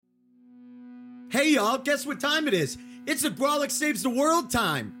Hey, y'all, guess what time it is? It's the Grawlix Saves the World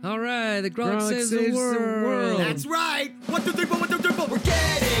time. All right, the Grawlix saves the world. That's right. 1, 2, 3, 4, 1, 2, 3, 4. We're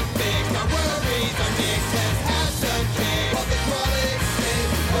getting fixed, our worries are nixed. Let's have some cake. While the Grawlix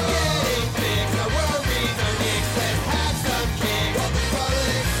saves the world. We're getting fixed, our worries are nixed. Let's have some cake. While the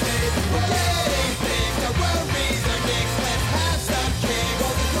Grawlix saves the world. We're getting fixed, our worries are nixed. Let's have some cake.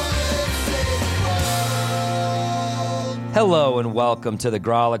 While the Grawlix saves the world. Hello and welcome to the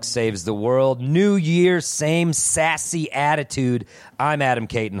Grawlix Saves the World. New year, same sassy attitude. I'm Adam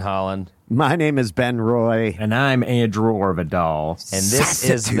Caton Holland. My name is Ben Roy. And I'm Andrew Orvidal. And this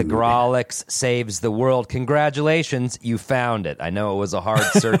is the Grawlix Saves the World. Congratulations, you found it. I know it was a hard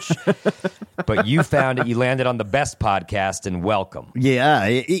search, but you found it. You landed on the best podcast, and welcome. Yeah,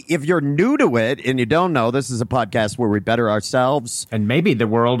 if you're new to it and you don't know, this is a podcast where we better ourselves. And maybe the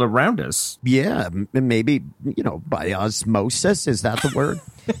world around us. Yeah, maybe, by osmosis. Is that the word?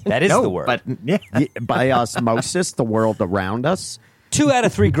 That is the word. But yeah. By osmosis, the world around us. 2 out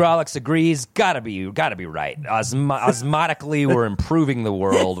of 3 Grawlix agrees. Gotta be right. Osmotically, we're improving the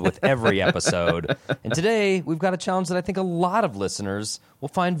world with every episode. And today, we've got a challenge that I think a lot of listeners will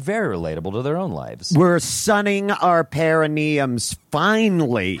find very relatable to their own lives. We're sunning our perineums,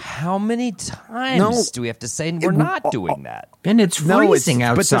 finally. How many times do we have to say we're not doing that? And it's freezing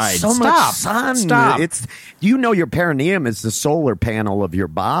outside. But there's so much sun. Stop. Your perineum is the solar panel of your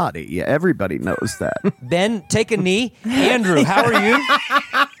body. Everybody knows that. Ben, take a knee. Andrew, how are you?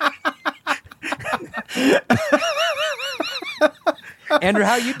 Andrew,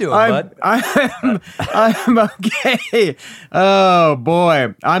 how you doing, bud? I'm okay. Oh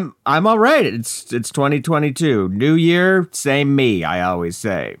boy, I'm all right. It's 2022, new year, same me. I always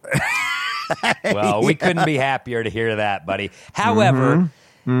say. Well, we couldn't be happier to hear that, buddy. However,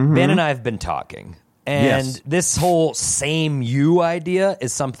 Ben and I have been talking, and this whole same you idea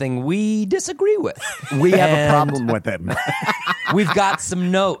is something we disagree with. We have a problem with it. We've got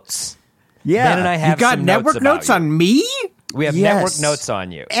some notes. Yeah. Ben and I have You got some network notes notes about you. on me? We have Yes. network notes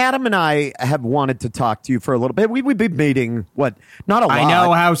on you. Adam and I have wanted to talk to you for a little bit. We've been meeting, not a lot. I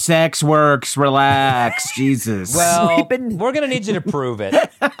know how sex works. Relax, Jesus. Well, We've been- we're going to need you to prove it.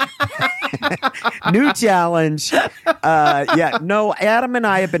 New challenge. Adam and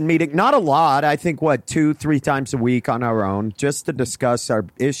I have been meeting, not a lot. I think, 2-3 times a week on our own, just to discuss our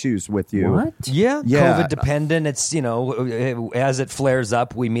issues with you. What? Yeah, Yeah. COVID dependent. It's, as it flares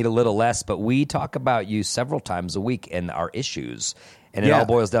up, we meet a little less, but we talk about you several times a week and our issues. And it Yeah. all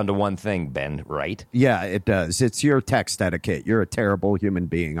boils down to one thing, Ben, right? Yeah, it does. It's your text etiquette. You're a terrible human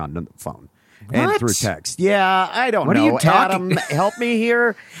being on the phone and What? through text. Yeah, I don't What are know. you talking- Adam, help me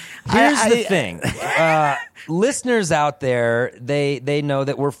here. Here's the thing. Listeners out there, they know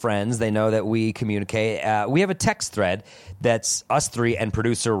that we're friends. They know that we communicate. We have a text thread that's us three and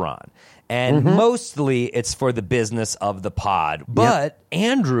producer Ron. And mostly it's for the business of the pod. But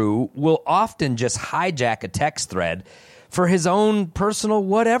Andrew will often just hijack a text thread for his own personal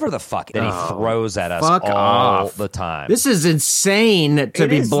whatever the fuck that he throws at us fuck all off. the time. This is insane to It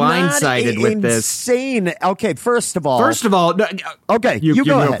be is blindsided not with this. Insane. Okay, first of all. Okay, you go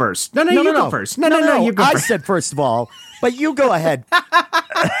go ahead. first. No, you go first. No, you go I first. said first of all, but you go ahead.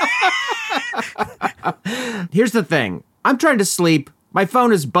 Here's the thing. I'm trying to sleep. My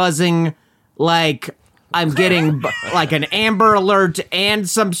phone is buzzing like I'm getting like an Amber Alert and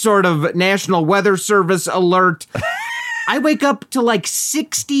some sort of National Weather Service alert. I wake up to like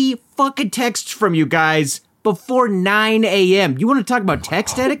 60 fucking texts from you guys before 9 a.m. You want to talk about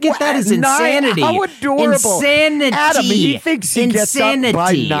text etiquette? That is insanity. How adorable. Insanity. Adam, he thinks he gets up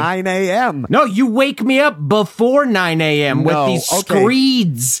by 9 a.m. No, you wake me up before 9 a.m. with No, these okay.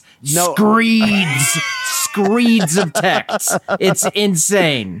 screeds. No. Screeds of texts. It's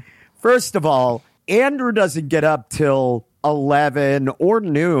insane. First of all, Andrew doesn't get up till 11 or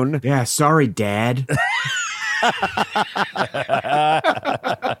noon. Yeah, sorry, Dad.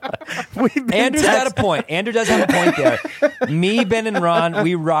 Andrew's got a point. Andrew does have a point there. Me, Ben, and Ron,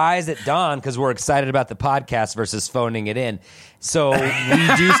 we rise at dawn because we're excited about the podcast versus phoning it in. So we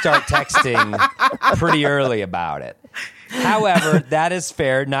do start texting pretty early about it. However, that is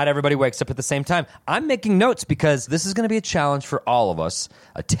fair. Not everybody wakes up at the same time. I'm making notes because this is going to be a challenge for all of us,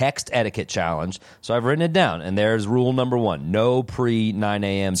 a text etiquette challenge. So I've written it down, and there's rule number 1, no pre-9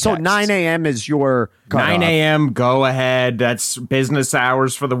 a.m. So texts. 9 a.m. is your cutoff. 9 a.m., go ahead. That's business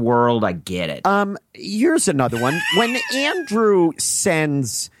hours for the world. I get it. Here's another one. When Andrew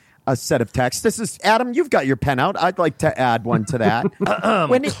sends a set of texts, this is, Adam, you've got your pen out. I'd like to add one to that.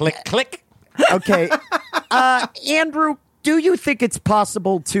 Click. Okay. Andrew, do you think it's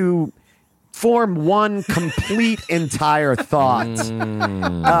possible to form one complete entire thought,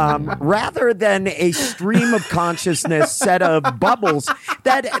 rather than a stream of consciousness set of bubbles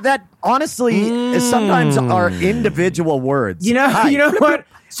that honestly sometimes are individual words. You know what?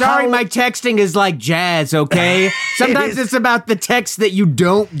 Sorry, How- my texting is like jazz, okay? Sometimes it's about the text that you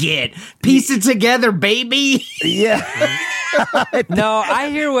don't get. Piece it together, baby. Yeah. No, I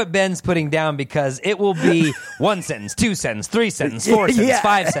hear what Ben's putting down because it will be 1 sentence, 2 sentence, 3 sentence, 4 sentence, Yeah.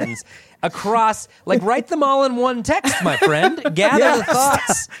 5 sentence across. Like, write them all in one text, my friend. Gather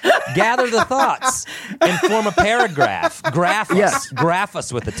the thoughts, and form a paragraph. Graph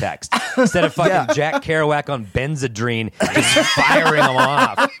us with the text instead of fucking Jack Kerouac on Benzedrine just firing them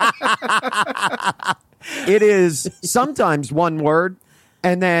off. It is sometimes one word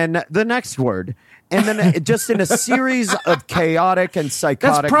and then the next word. And then just in a series of chaotic and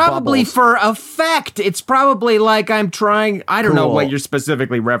psychotic That's probably bubbles. for effect. It's probably like I'm trying. I don't know Cool. what you're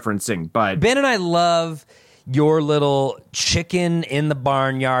specifically referencing, but Ben and I love your little chicken in the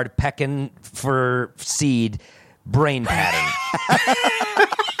barnyard pecking for seed brain pattern.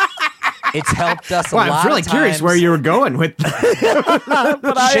 It's helped us a well, I lot was really of curious times. where you were going with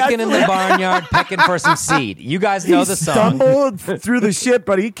that. Chicken in the barnyard pecking for some seed. You guys know the song. Stumbled through the shit,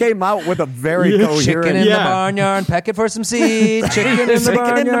 but he came out with a very coherent. Chicken in the Yeah. barnyard pecking for some seed. Chicken in the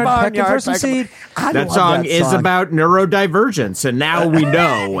barnyard pecking for some seed. I That love song that is song. about neurodivergence, and now we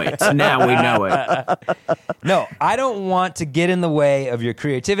know it. Now we know it. No, I don't want to get in the way of your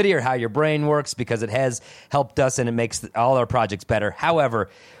creativity or how your brain works because it has helped us and it makes all our projects better. However,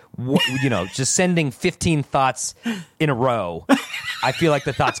 just sending 15 thoughts in a row, I feel like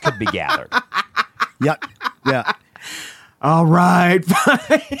the thoughts could be gathered. Yep. Yeah. All right,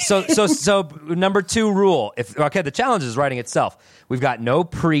 fine. So number 2 rule. The challenge is writing itself. We've got no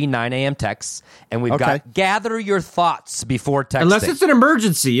pre 9 a.m. texts, and we've Okay. got gather your thoughts before texting. Unless it's an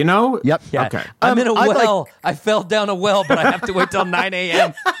emergency, you know? Yep. Yeah. Okay. I'm in a I'd well. I fell down a well, but I have to wait till 9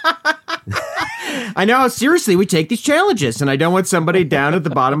 a.m. I know how seriously we take these challenges, and I don't want somebody down at the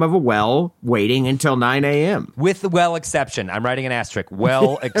bottom of a well waiting until 9 a.m. With the well exception. I'm writing an asterisk.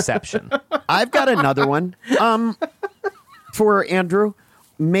 Well exception. I've got another one. For Andrew,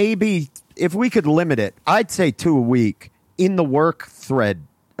 maybe if we could limit it, I'd say 2 a week in the work thread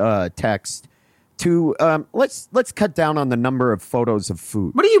text. To let's cut down on the number of photos of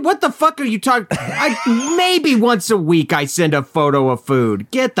food. What the fuck are you talking? Maybe once a week I send a photo of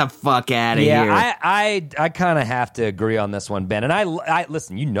food. Get the fuck out of here. Yeah, I kind of have to agree on this one, Ben. And I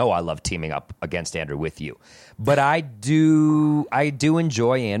listen. You know, I love teaming up against Andrew with you, but I do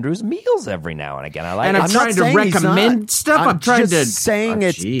enjoy Andrew's meals every now and again. I like. And it. I'm trying to saying he's recommend not. stuff. I'm trying just to saying Oh,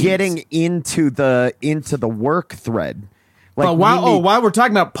 it's jeez. getting into the work thread. Like Well, while we're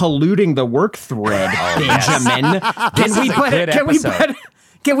talking about polluting the work thread, Benjamin,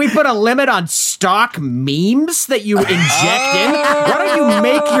 can we put a limit on stock memes that you inject in? Why don't you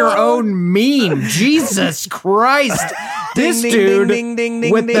make your own meme? Jesus Christ. This Ding, ding, dude ding, ding,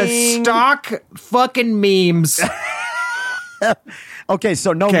 ding, with the ding. stock fucking memes. Okay,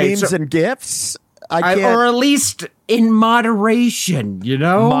 so no Okay, memes so- and gifs. I can't. Or at least in moderation, you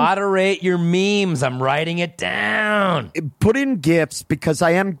know? Moderate your memes. I'm writing it down. Put in gifts because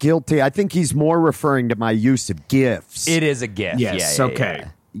I am guilty. I think he's more referring to my use of gifts. It is a gift. Yes, Yeah, okay. yeah.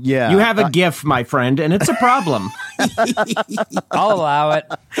 Yeah, You have a GIF, my friend, and it's a problem. I'll allow it.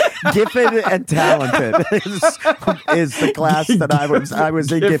 gifted and talented is the class that I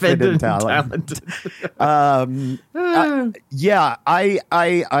was in gifted and talented. Yeah,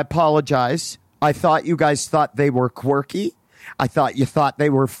 I apologize. I thought you guys thought they were quirky. I thought you thought they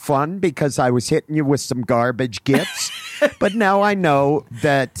were fun because I was hitting you with some garbage gifts. But now I know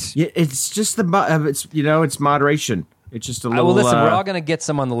that. Yeah, it's just it's moderation. It's just a little. Well, listen, we're all going to get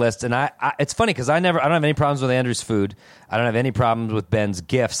some on the list, and I it's funny because I don't have any problems with Andrew's food. I don't have any problems with Ben's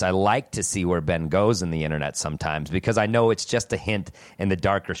gifts. I like to see where Ben goes in the internet sometimes because I know it's just a hint in the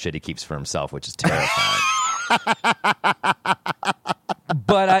darker shit he keeps for himself, which is terrifying.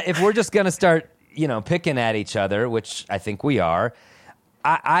 But if we're just going to start, picking at each other, which I think we are.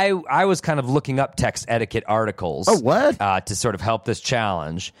 I was kind of looking up text etiquette articles. Oh, what? To sort of help this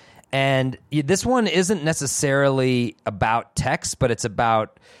challenge. And this one isn't necessarily about text, but it's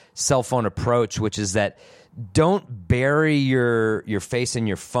about cell phone approach, which is that don't bury your face in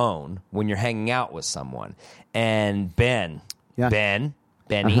your phone when you're hanging out with someone. And Benny,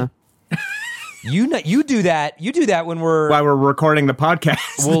 you do that. You do that when while we're recording the podcast.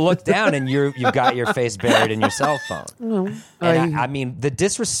 we'll look down and you've got your face buried in your cell phone. And I mean, the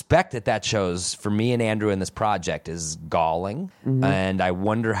disrespect that shows for me and Andrew in this project is galling. And I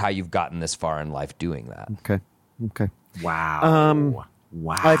wonder how you've gotten this far in life doing that. Okay. Wow.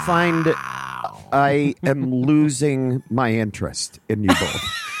 Wow. I find I am losing my interest in you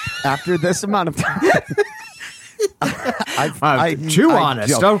both. After this amount of time. Too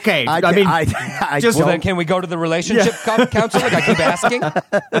honest. joke. Okay. I mean, just- Well, then can we go to the relationship counselor? Like I keep asking.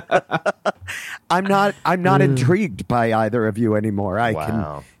 I'm not intrigued by either of you anymore. I Wow.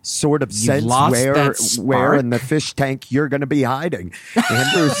 can sort of sense lost where that spark? in the fish tank you're going to be hiding.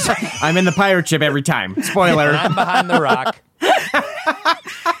 Andrew's, I'm in the pirate ship every time. And Spoiler. I'm behind the rock.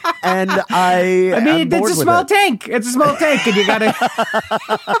 and I I mean, am bored it's a with small it. tank. It's a small tank, and you gotta.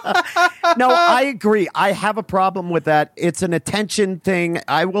 No, I agree. I have a problem with that. It's an attention thing.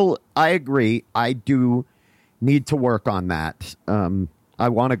 I agree. I do need to work on that. I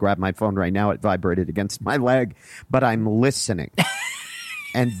want to grab my phone right now. It vibrated against my leg, but I'm listening.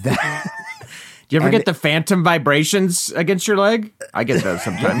 And that, Do you ever And- get the phantom vibrations against your leg? I get those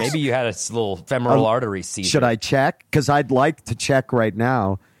sometimes. Maybe you had a little femoral artery seizure. should I check? Because I'd like to check right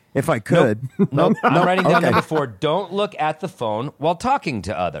now if I could. Nope. I'm writing down Okay. number 4. Don't look at the phone while talking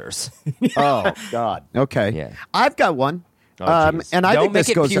to others. Oh God. Okay. Yeah. I've got one. Oh, jeez. and I Don't think make this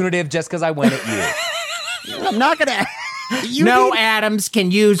it goes. punitive just because I went at you. I'm not gonna. You No need- Adams can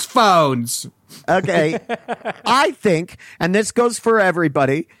use phones. Okay. I think, and this goes for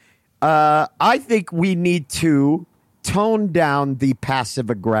everybody, I think we need to tone down the passive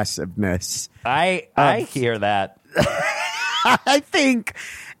aggressiveness. I hear that. I think,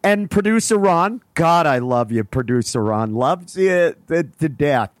 and producer Ron, God, I love you, producer Ron, loves you to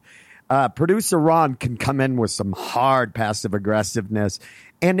death. Producer Ron can come in with some hard passive aggressiveness.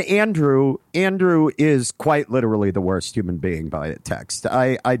 And Andrew is quite literally the worst human being by text.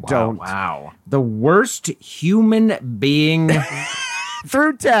 I don't. Wow. The worst human being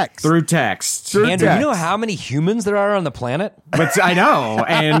Through text. through text. Through Andrew, you text. know how many humans there are on the planet? But I know,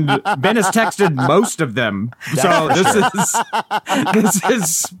 and Ben has texted most of them. So this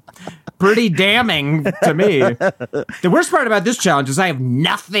is pretty damning to me. The worst part about this challenge is I have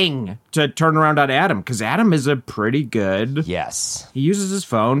nothing to turn around on Adam, because Adam is a pretty good. Yes. He uses his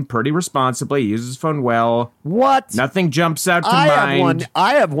phone pretty responsibly. He uses his phone well. What? Nothing jumps out to I mind.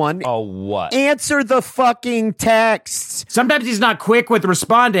 have one. Oh, what? Answer the fucking texts. Sometimes he's not quick with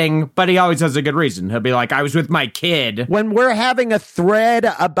responding, but he always has a good reason. He'll be like, I was with my kid. When we're having a thread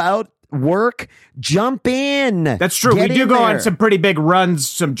about work, jump in. That's true. Get We do in go there. on some pretty big runs,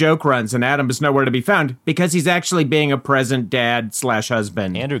 some joke runs, and Adam is nowhere to be found because he's actually being a present dad /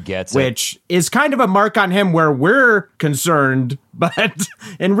 husband. Andrew gets it. which is kind of a mark on him where we're concerned, but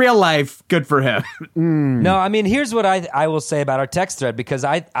in real life, good for him. No, I mean, here's what I will say about our text thread, because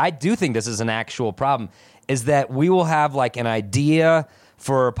I do think this is an actual problem, is that we will have like an idea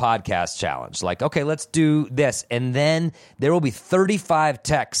for a podcast challenge. Like, okay, let's do this. And then there will be 35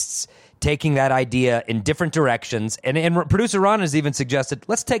 texts taking that idea in different directions. And producer Ron has even suggested,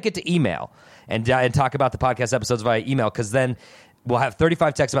 let's take it to email and talk about the podcast episodes via email, because then we'll have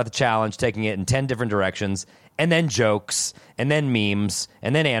 35 texts about the challenge, taking it in 10 different directions, and then jokes, and then memes,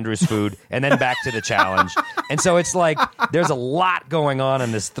 and then Andrew's food, and then back to the challenge. And so it's like there's a lot going on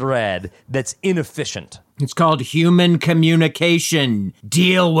in this thread that's inefficient. It's called human communication.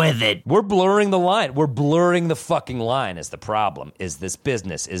 Deal with it. We're blurring the line. We're blurring the fucking line is the problem. Is this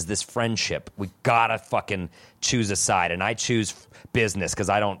business? Is this friendship? We gotta fucking choose a side. And I choose business because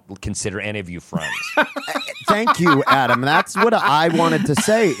I don't consider any of you friends. Thank you, Adam. That's what I wanted to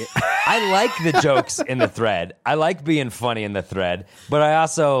say. I like the jokes in the thread. I like being funny in the thread. But I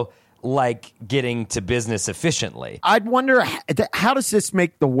also like getting to business efficiently. I'd wonder, how does this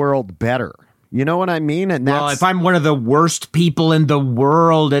make the world better? You know what I mean? And Well, if I'm one of the worst people in the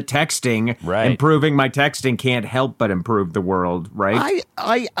world at texting, Right. improving my texting can't help but improve the world, right?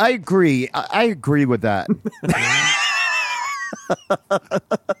 I agree. I agree with that.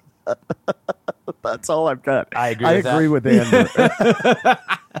 That's all I've got. I agree with that. with Andrew.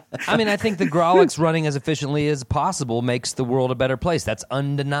 I mean, I think the Grolix running as efficiently as possible makes the world a better place. That's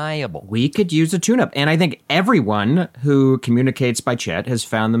undeniable. We could use a tune-up. And I think everyone who communicates by chat has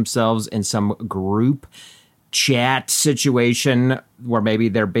found themselves in some group chat situation where maybe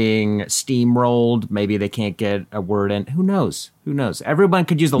they're being steamrolled. Maybe they can't get a word in. Who knows? Who knows? Everyone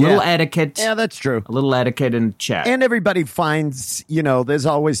could use a little etiquette. Yeah, that's true. A little etiquette in chat. And everybody finds, there's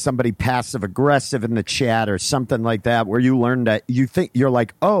always somebody passive aggressive in the chat or something like that where you learn that you think you're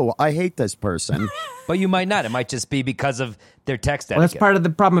like, oh, I hate this person. But you might not. It might just be because of their text Well, that's etiquette. part of the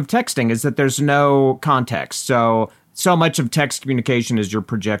problem of texting is that there's no context. So much of text communication is your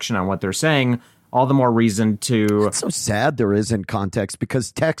projection on what they're saying. All the more reason to... It's so sad there isn't context because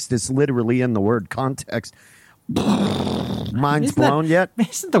text is literally in the word context. Mind's Isn't that- blown yet?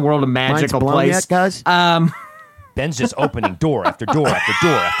 Isn't the world a Mind's magical blown place? yet, guys? Ben's just opening door after door after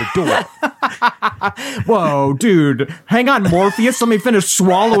door after door. Whoa, dude. Hang on, Morpheus. Let me finish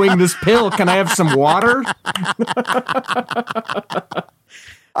swallowing this pill. Can I have some water?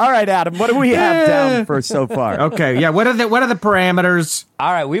 All right, Adam, what do we have down for so far? Okay, yeah. What are the parameters?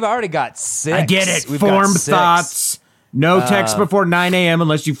 All right, we've already got 6. I get it. We've got Formed 6. thoughts. No text before 9 a.m.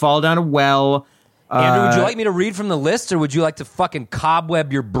 unless you fall down a well. Andrew, would you like me to read from the list, or would you like to fucking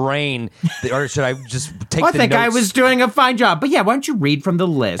cobweb your brain, or should I just take I the think notes? I was doing a fine job. But yeah, why don't you read from the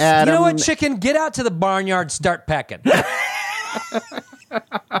list? You know what, chicken? Get out to the barnyard, start pecking.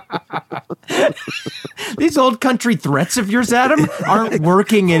 These old country threats of yours, Adam, aren't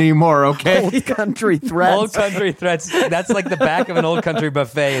working anymore, okay? Old country threats. Old country threats. That's like the back of an old country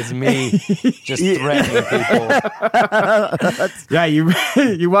buffet is me just threatening people. Yeah,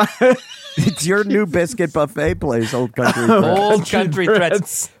 you want... It's your new biscuit buffet place, Old country threats. Old country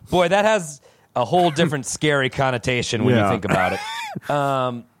threats. Boy, that has a whole different scary connotation when you Yeah. think about it.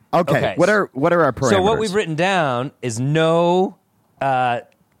 Okay, what are our parameters? So what we've written down is no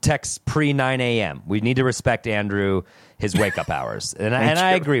texts pre 9 a.m. We need to respect Andrew, his wake up hours, and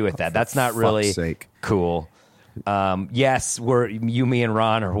I agree with that. That's not really fuck's sake. cool. Yes, you, me, and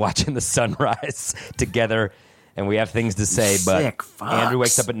Ron are watching the sunrise together, and we have things to say. Sick But fucks. Andrew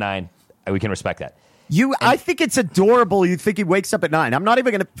wakes up at 9. We can respect that. I think it's adorable. You think he wakes up at 9. I'm not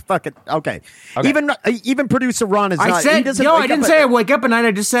even going to fucking... Okay. Even producer Ron is not... I he said, doesn't no, wake I didn't up say I at, wake up at 9.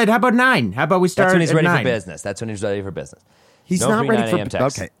 I just said, how about 9? How about we start That's when he's at ready 9? for business. That's when he's ready for business. He's No not pre ready 9 for... a.m.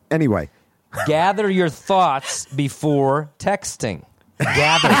 text. Okay, anyway. Gather your thoughts before texting.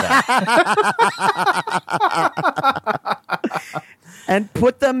 Gather them. And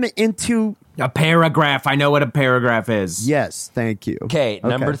put them into... A paragraph. I know what a paragraph is. Yes, thank you. Okay,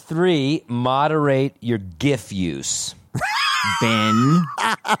 number 3, moderate your GIF use. Ben.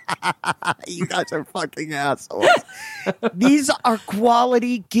 You guys are fucking assholes. These are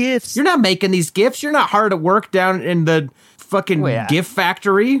quality gifts. You're not making these gifts. You're not hard at work down in the fucking Wait, GIF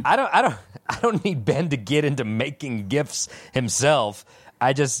factory. I don't need Ben to get into making GIFs himself.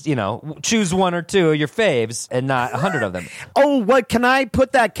 I just, choose 1 or 2 of your faves and not 100 of them. Oh, what? Can I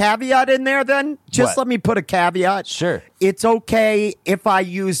put that caveat in there then? Just What? let me put a caveat. Sure. It's okay if I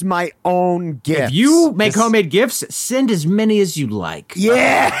use my own gifts. If you make homemade gifts, send as many as you like.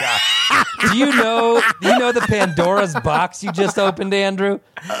 Yeah. Do you know the Pandora's box you just opened, Andrew?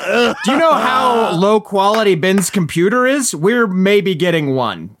 Do you know how low quality Ben's computer is? We're maybe getting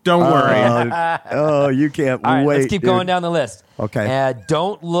one. Don't worry. Oh, you can't All right, wait. let's keep dude. going down the list. Okay.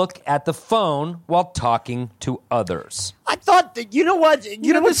 Don't look at the phone while talking to others. I thought that, you know what?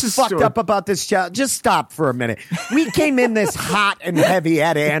 You know know, what's this is fucked sort- up about this challenge? Just stop for a minute. We came in this hot and heavy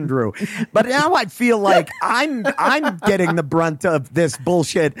at Andrew, but now I feel like I'm getting the brunt of this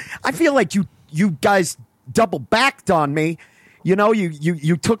bullshit. I feel like you guys double backed on me.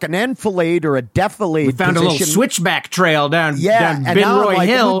 You took an enfilade or a defilade. We found a little switchback trail down and now I'm Benroy like,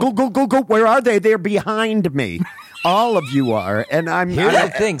 Hill. Go! Where are they? They're behind me. All of you are, and Here's the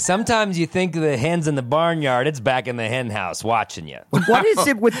thing. Sometimes you think the hen's in the barnyard. It's back in the hen house watching you. What is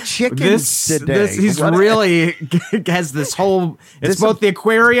it with chickens today? He's What- really has this whole. It's both the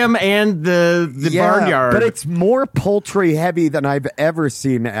aquarium and the Yeah, barnyard. but it's more poultry heavy than I've ever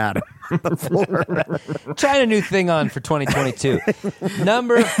seen Adam before. Trying a new thing on for 2022.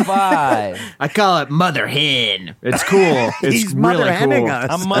 Number 5. I call it mother hen. It's cool. It's He's mother really henning cool. us.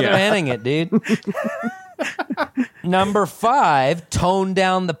 I'm mother henning it, dude. Number 5, tone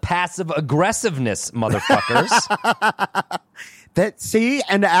down the passive aggressiveness, motherfuckers.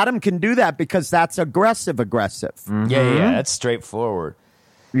 And Adam can do that because that's aggressive. Yeah, that's straightforward.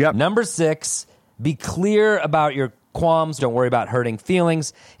 Yep. Number 6, be clear about your qualms. Don't worry about hurting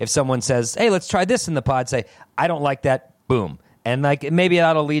feelings. If someone says, hey, let's try this in the pod, say, I don't like that, boom. And maybe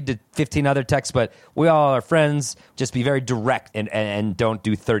that'll lead to 15 other texts, but we all are friends. Just be very direct and don't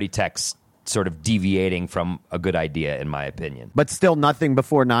do 30 texts sort of deviating from a good idea, in my opinion. But still nothing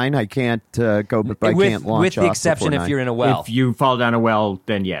before 9. I can't go. I can't launch with the off exception before if 9. you're in a well. If you fall down a well,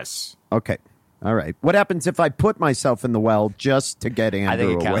 then yes. Okay. All right. What happens if I put myself in the well just to get Andrew I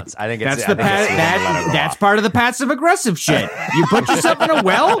think it away? counts. I think it's That's I think it's that's part of the passive aggressive shit. You put yourself in a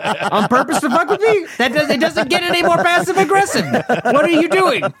well on purpose to fuck with me. It doesn't get any more passive aggressive. What are you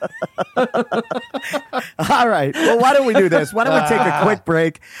doing? All right. Well, why don't we do this? Why don't we take a quick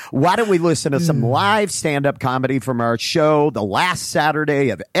break? Why don't we listen to some live stand-up comedy from our show the last Saturday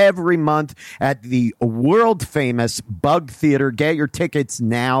of every month at the world-famous Bug Theater. Get your tickets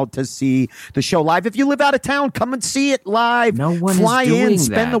now to see the show live. If you live out of town, come and see it live. No one Fly is doing in,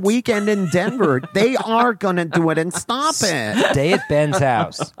 spend the that. weekend in Denver. They are going to do it, and stop it. Stay at Ben's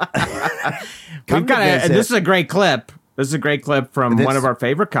house. Come to visit. This is a great clip. This is a great clip from This- one of our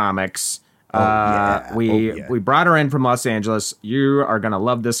favorite comics. yeah. We brought her in from Los Angeles. You are going to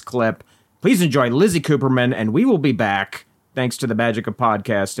love this clip. Please enjoy Lizzie Cooperman, and we will be back, thanks to the magic of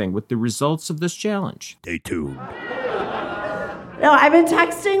podcasting, with the results of this challenge. Stay tuned. No, I've been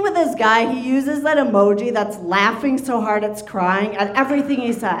texting with this guy. He uses that emoji that's laughing so hard it's crying at everything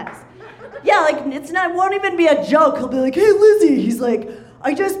he says. Yeah, like won't even be a joke. He'll be like, "Hey Lizzie," he's like,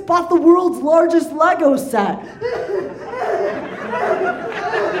 "I just bought the world's largest Lego set."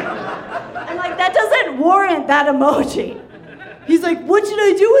 I'm like, that doesn't warrant that emoji. He's like, "What should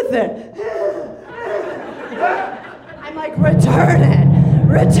I do with it?" I'm like, "Return it.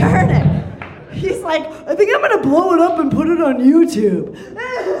 Return it." He's like, "I think I'm gonna blow it up and put it on YouTube."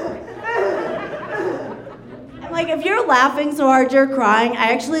 I'm like, if you're laughing so hard you're crying,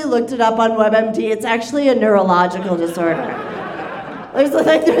 I actually looked it up on WebMD. It's actually a neurological disorder.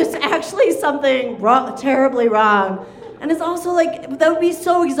 There's actually something terribly wrong. And it's also like, that would be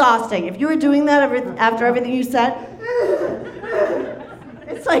so exhausting. If you were doing that after everything you said,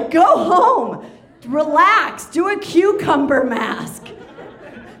 it's like, go home, relax, do a cucumber mask.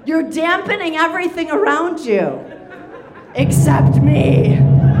 You're dampening everything around you. Except me.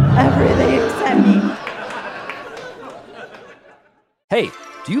 Everything except me. Hey,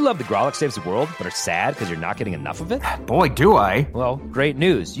 do you love the Grolic Saves the World, but are sad because you're not getting enough of it? Boy, do I. Well, great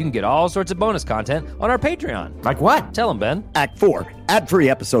news. You can get all sorts of bonus content on our Patreon. Like what? Tell them, Ben. Act 4, ad-free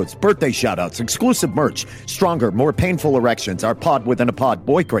episodes, birthday shoutouts, exclusive merch, stronger, more painful erections, our pod within a pod,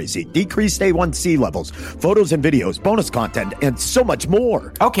 boy crazy, decreased A1C levels, photos and videos, bonus content, and so much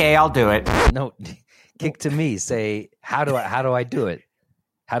more. Okay, I'll do it. No, kick to me. Say, how do I do it?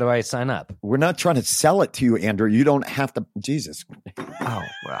 How do I sign up? We're not trying to sell it to you, Andrew. You don't have to. Jesus. Oh,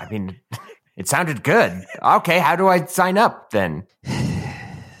 well, I mean, it sounded good. Okay, how do I sign up then?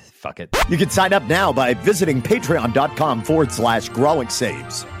 Fuck it. You can sign up now by visiting patreon.com/Grolic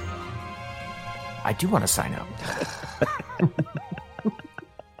Saves. I do want to sign up.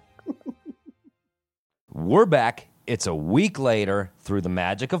 We're back. It's a week later. Through the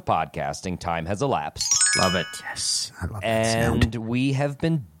magic of podcasting, time has elapsed. Love it. Yes, I love And we have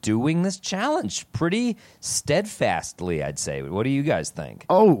been doing this challenge pretty steadfastly, I'd say. What do you guys think?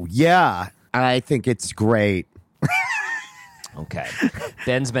 Oh, yeah. I think it's great. Okay.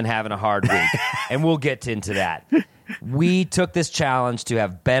 Ben's been having a hard week, and we'll get into that. We took this challenge to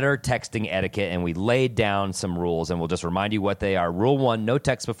have better texting etiquette, and we laid down some rules, and we'll just remind you what they are. Rule 1, no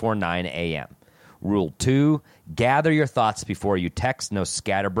text before 9 a.m. Rule 2, gather your thoughts before you text, no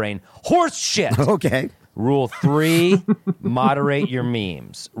scatterbrain horse shit. Okay. Rule 3, moderate your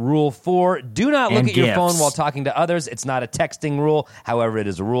memes. Rule 4, do not look And at your gifs. phone while talking to others. It's not a texting rule. However, it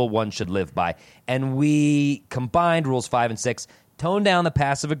is a rule one should live by. And we combined rules 5 and 6, tone down the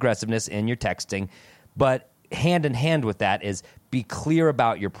passive aggressiveness in your texting, but hand in hand with that is be clear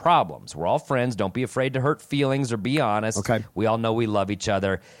about your problems. We're all friends. Don't be afraid to hurt feelings or be honest. Okay. We all know we love each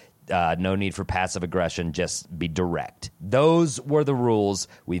other. No need for passive aggression. Just be direct. Those were the rules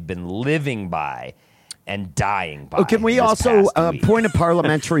we've been living by and dying by. Oh, can we this also, past week. point of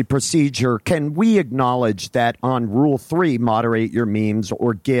parliamentary procedure, can we acknowledge that on Rule 3, moderate your memes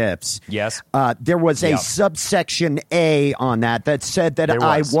or GIFs? Yes. There was a Yep. subsection A on that said that There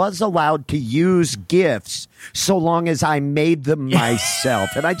I was. was allowed to use GIFs so long as I made them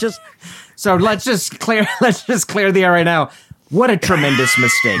myself. And I just... So let's just clear the air right now. What a tremendous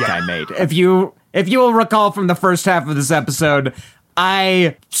mistake I made. If you will recall from the first half of this episode,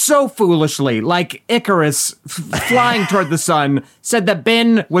 I so foolishly, like Icarus flying toward the sun, said that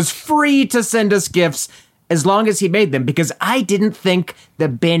Ben was free to send us gifts as long as he made them, because I didn't think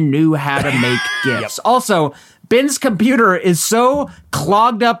that Ben knew how to make gifts. Also, Ben's computer is so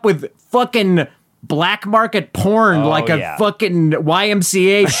clogged up with fucking black market porn, like a yeah. fucking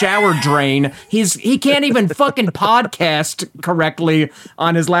YMCA shower drain. He can't even fucking podcast correctly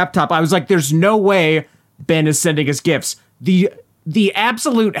on his laptop. I was like, there's no way Ben is sending us gifts. The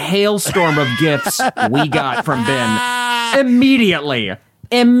absolute hailstorm of gifts we got from Ben immediately.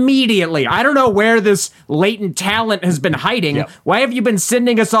 I don't know where this latent talent has been hiding. Yep. Why have you been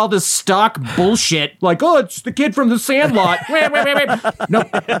sending us all this stock bullshit? Like, oh, it's the kid from the Sandlot. wait. No,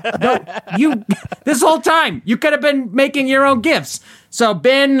 this whole time, you could have been making your own gifts. So,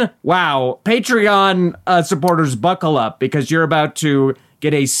 Ben, wow, Patreon supporters, buckle up, because you're about to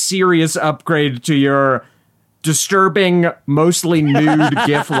get a serious upgrade to your disturbing, mostly nude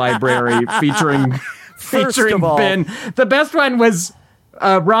GIF library featuring of all- Ben. The best one was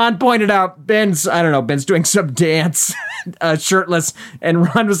Ron pointed out Ben's doing some dance, shirtless, and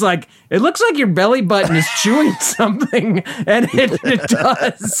Ron was like, "It looks like your belly button is chewing something," and it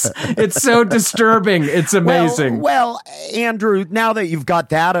does. It's so disturbing. It's amazing. Well, Andrew, now that you've got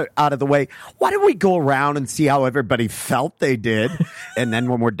that out of the way, why don't we go around and see how everybody felt they did, and then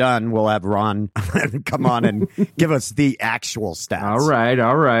when we're done, we'll have Ron come on and give us the actual stats. All right.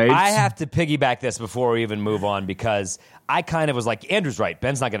 I have to piggyback this before we even move on because I kind of was like, Andrew's right.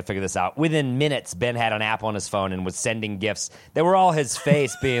 Ben's not going to figure this out. Within minutes, Ben had an app on his phone and was sending gifts that were all his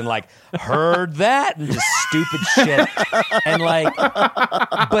face being like, heard that? And just stupid shit. And like,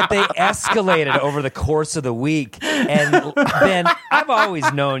 but they escalated over the course of the week. And Ben, I've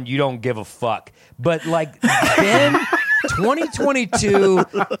always known you don't give a fuck. But like, Ben, 2022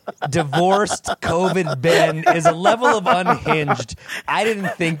 divorced COVID Ben is a level of unhinged I didn't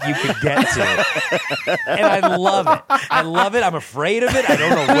think you could get to. And I love it. I love it. I'm afraid of it. I don't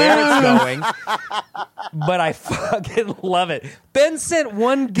know where it's going. But I fucking love it. Ben sent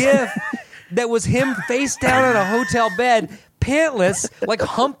one GIF that was him face down on a hotel bed, pantless, like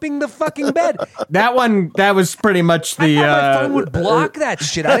humping the fucking bed. That was pretty much the. I thought my phone would block that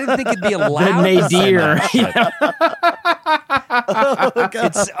shit. I didn't think it'd be allowed. The to send nadir. that shit.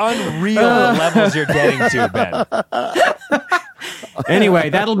 It's unreal the levels you're getting to, Ben. Anyway,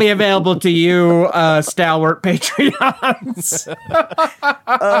 that'll be available to you, stalwart Patreons.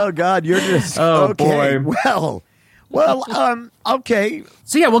 Oh God, you're just okay. Boy. Well, okay.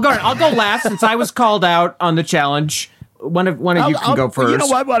 So yeah, we'll go. I'll go last since I was called out on the challenge. One of you can go first. You know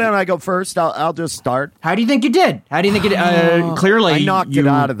what? Why don't I go first? I'll just start. How do you think you did? How do you think it? Clearly, I knocked it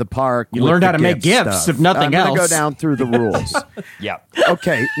out of the park. You with learned the how to make gift gifts, stuff. if nothing I'm else. gonna go down through the rules. Yeah.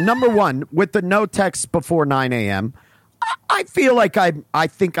 Okay. Number one, with the no text before 9 a.m., I feel like I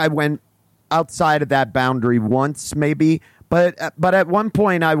think I went outside of that boundary once, maybe. But at one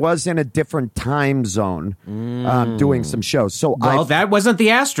point, I was in a different time zone doing some shows. So that wasn't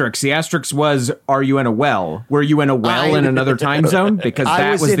the asterisk. The asterisk was, are you in a well? Were you in a well in another time zone? Because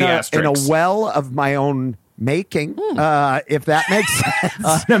that was the asterisk. In a well of my own making, if that makes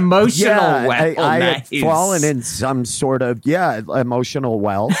sense. An emotional well. I had fallen in some sort of, emotional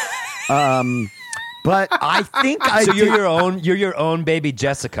well. But I think So you're your own baby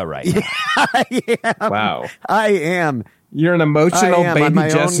Jessica right now. I am. Wow. I am. You're an emotional on baby my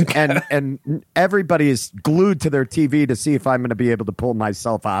Jessica. own, and everybody is glued to their TV to see if I'm going to be able to pull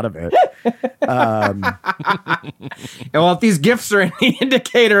myself out of it. Well, if these gifts are any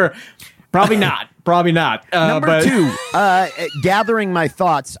indicator, probably not. Probably not. Number two, gathering my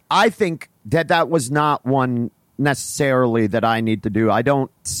thoughts. I think that was not one necessarily that I need to do. I don't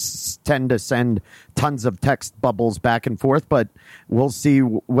tend to send tons of text bubbles back and forth, but we'll see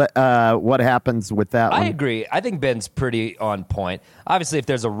what happens with that one. I agree. I think Ben's pretty on point. Obviously, if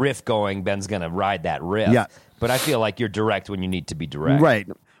there's a riff going, Ben's going to ride that riff. Yeah. But I feel like you're direct when you need to be direct. Right.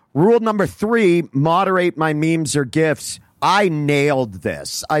 Rule number 3, moderate my memes or GIFs. I nailed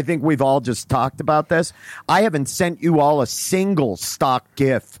this. I think we've all just talked about this. I haven't sent you all a single stock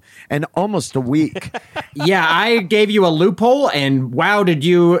GIF in almost a week. Yeah, I gave you a loophole, and wow, did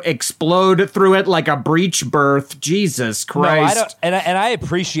you explode through it like a breech birth. Jesus Christ. No, I don't, and I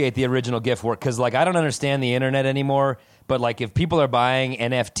appreciate the original GIF work because, like, I don't understand the internet anymore, but, like, if people are buying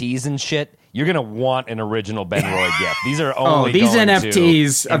NFTs and shit, you're going to want an original Ben Roy GIF. These are only these going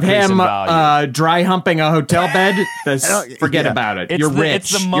NFTs to of increase him in value. dry humping a hotel bed. Forget about it. You're rich.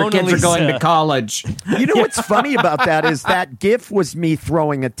 it's the Your Mona kids are going Lisa. to college. You know what's funny about that is that GIF was me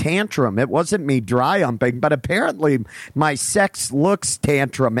throwing a tantrum. It wasn't me dry humping, but apparently my sex looks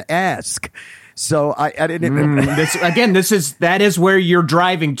tantrum-esque. So I didn't even... That is where you're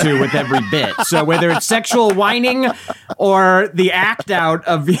driving to with every bit. So whether it's sexual whining or the act out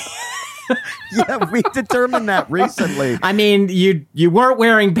of... Yeah, we determined that recently. I mean, you weren't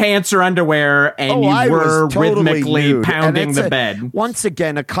wearing pants or underwear, and I you was were totally rhythmically nude. pounding And the it's bed. Once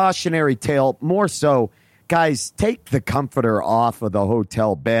again, a cautionary tale. More so, guys, take the comforter off of the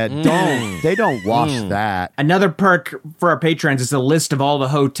hotel bed. They don't wash that. Another perk for our patrons is a list of all the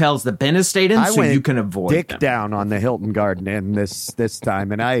hotels that Ben has stayed in, I so went you can avoid dick them. down on the Hilton Garden Inn this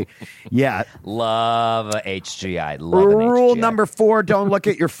time, and Love a HGI. Love an Rule HGI. number 4: don't look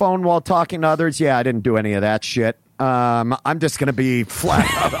at your phone while talking to others. Yeah, I didn't do any of that shit. I'm just gonna be flat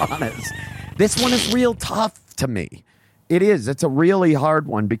out honest. This one is real tough to me. It is. It's a really hard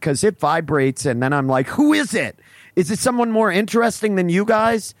one because it vibrates, and then I'm like, who is it? Is it someone more interesting than you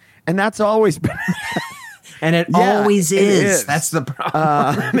guys? And that's always been. And it Yeah, always it is. is. That's the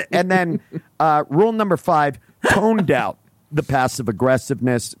problem. And then rule number 5: tone down the passive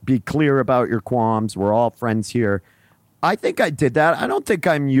aggressiveness. Be clear about your qualms. We're all friends here. I think I did that. I don't think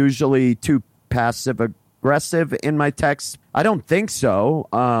I'm usually too passive aggressive in my texts. I don't think so.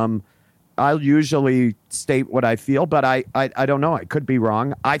 I'll usually state what I feel, but I don't know. I could be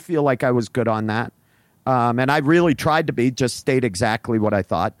wrong. I feel like I was good on that. And I really tried to just state exactly what I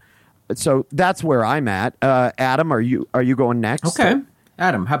thought. So that's where I'm at. Adam, are you going next? Okay.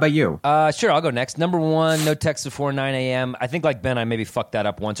 Adam, how about you? Sure, I'll go next. Number 1, no text before 9 a.m. I think like Ben, I maybe fucked that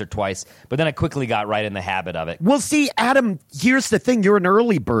up once or twice, but then I quickly got right in the habit of it. Well, see, Adam, here's the thing. You're an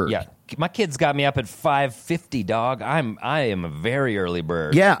early bird. Yeah. My kids got me up at 5:50, dog. I am a very early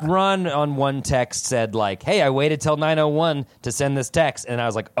bird. Yeah. Ron on one text said like, "Hey, I waited till 9:01 to send this text," and I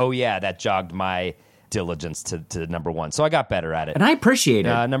was like, "Oh yeah, that jogged my diligence to number 1." So I got better at it. And I appreciate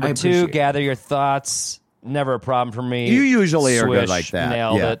it. Number I 2, appreciate it. gather your thoughts. Never a problem for me. You usually are good Swish, like that.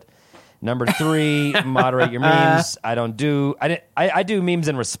 Nailed Yeah. it. Number 3, moderate your memes. I do memes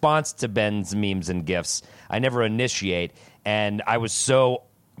in response to Ben's memes and gifs. I never initiate, and I was so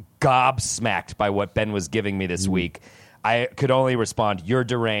gobsmacked by what Ben was giving me this week. I could only respond, "You're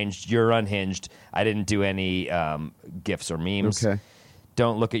deranged. You're unhinged." I didn't do any gifs or memes. Okay.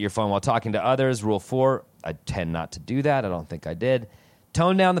 Don't look at your phone while talking to others. Rule 4, I tend not to do that. I don't think I did.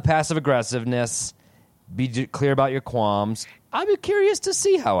 Tone down the passive aggressiveness. Be clear about your qualms. I'd be curious to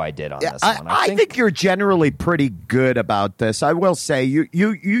see how I did on this one. I think you're generally pretty good about this. I will say you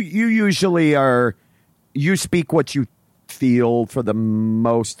usually are. You speak what you feel for the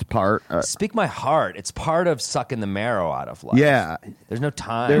most part. Speak my heart. It's part of sucking the marrow out of life. Yeah. There's no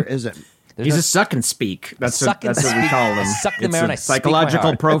time. There isn't. There's He's no- a suck and speak. That's Suck and what we speak. call him. Suck the It's marrow a and I speak my psychological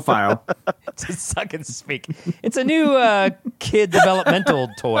heart. profile. It's a suck and speak. It's a new kid developmental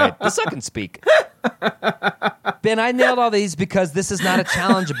toy. The suck and speak. Ben, I nailed all these because this is not a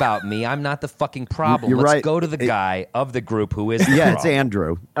challenge about me. I'm not the fucking problem. You're Let's right. go to the guy of the group who is the Yeah, it's problem.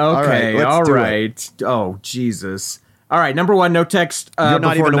 Andrew. Okay, let's all do it. right. Oh, Jesus. All right, number 1, no text You're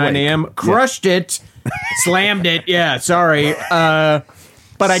not before even 9 awake. a.m. Crushed it. Slammed it. Yeah, sorry.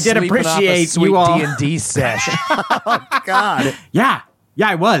 But I did Sleeping off a appreciate sweet you all. D&D sesh. God. Yeah,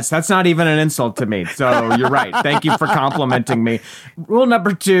 I was. That's not even an insult to me. So you're right. Thank you for complimenting me. Rule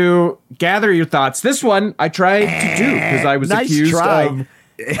number 2, gather your thoughts. This one I tried to do because I was Nice accused try. of...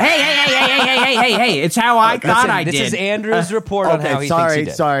 Hey. It's how I thought I this did. is Andrew's report on how Okay, he sorry, thinks he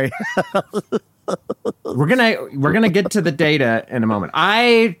did. sorry. We're gonna get to the data in a moment.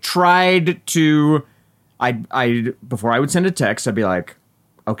 I tried to I before I would send a text, I'd be like,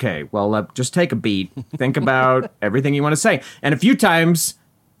 okay, well, just take a beat, think about everything you want to say, and a few times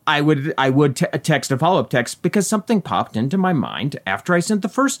I would text a follow-up text because something popped into my mind after I sent the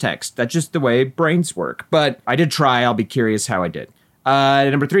first text. That's just the way brains work. But I did try. I'll be curious how I did.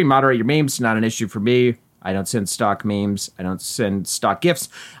 Number 3, moderate your memes. Not an issue for me. I don't send stock memes. I don't send stock gifts.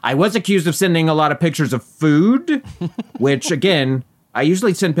 I was accused of sending a lot of pictures of food, which, again, I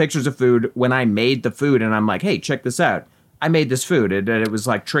usually send pictures of food when I made the food, and I'm like, hey, check this out. I made this food, and it was,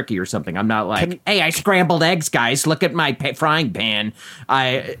 like, tricky or something. I'm not like, hey, I scrambled eggs, guys. Look at my frying pan.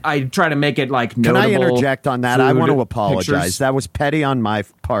 I try to make it, like, Can notable I interject on that? I food want to apologize. pictures. That was petty on my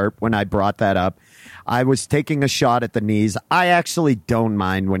part when I brought that up. I was taking a shot at the knees. I actually don't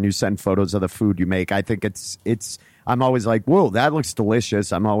mind when you send photos of the food you make. I think it's I'm always like, whoa, that looks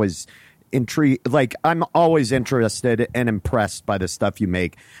delicious. I'm always intrigued. Like, I'm always interested and impressed by the stuff you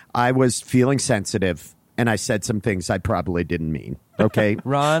make. I was feeling sensitive, and I said some things I probably didn't mean. Okay?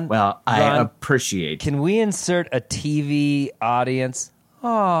 Ron? Well, I Ron, appreciate. can we insert a TV audience?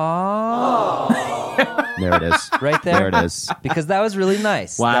 Aww. There it is. Right there? There it is. Because that was really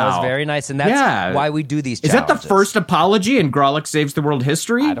nice. Wow. That was very nice. And that's Yeah. why we do these Is challenges. that the first apology in Grolic Saves the World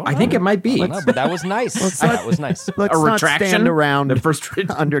history? I don't know. think it might be. I don't know, but that was nice. That was nice. Let's A not retraction? stand around The first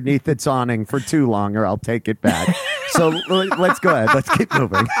underneath its awning for too long, or I'll take it back. So let's go ahead. Let's keep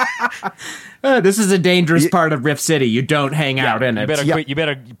moving. This is a dangerous part of Rift City. You don't hang out in You it. better Yeah. quit. You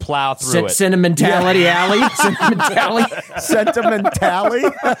better plow through it. Sentimentality Alley. Sentimentality. Sentimentality.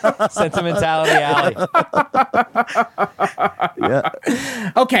 Sentimentality Alley. Yeah.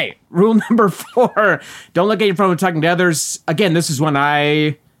 Okay, rule number 4. Don't look at your phone when talking to others. Again, this is one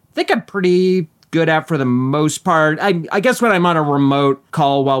I think I'm pretty good at for the most part. I guess when I'm on a remote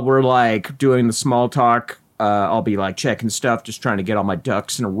call while we're like doing the small talk, I'll be like checking stuff, just trying to get all my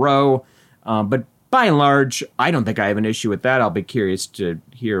ducks in a row. But by and large, I don't think I have an issue with that. I'll be curious to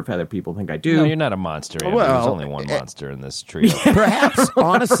hear if other people think I do. No, you're not a monster. Andrew. Well, There's only one monster in this trio. Perhaps,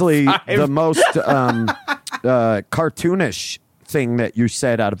 honestly, the most cartoonish thing that you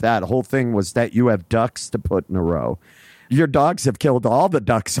said out of that whole thing was that you have ducks to put in a row. your dogs have killed all the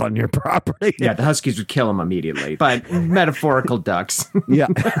ducks on your property. Yeah, the Huskies would kill him immediately, but metaphorical ducks. Yeah.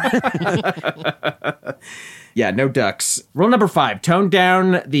 Yeah, no ducks. Rule number 5, tone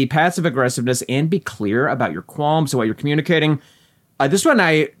down the passive aggressiveness and be clear about your qualms while you're communicating. This one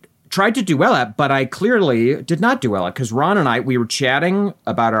I tried to do well at, but I clearly did not do well at, because Ron and I, we were chatting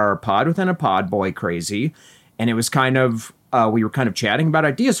about our pod within a pod, boy crazy, and it was kind of, we were kind of chatting about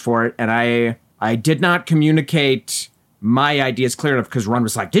ideas for it, and I did not communicate my ideas clear enough, because Ron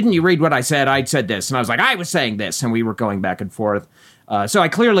was like, didn't you read what I said? I said this. And I was like, I was saying this, and we were going back and forth. So I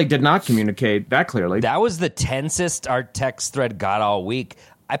clearly did not communicate that clearly. That was the tensest our text thread got all week.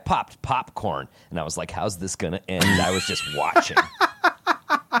 I popped popcorn, and I was like, how's this going to end? I was just watching.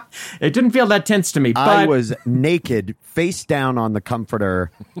 It didn't feel that tense to me, but I was naked, face down on the comforter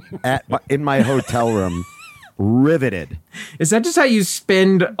in my hotel room, riveted. is that just how you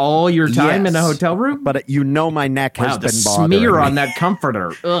spend all your time in a Yes. hotel room? But my neck has Wow, the been bothering smear me, on that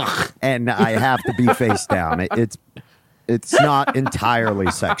comforter. Ugh. and I have to be face down. It's not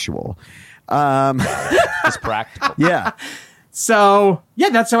entirely sexual. It's practical. Yeah. So, yeah,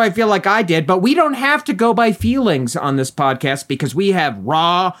 that's how I feel like I did. But we don't have to go by feelings on this podcast because we have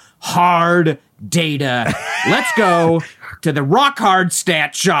raw, hard data. Let's go to the rock hard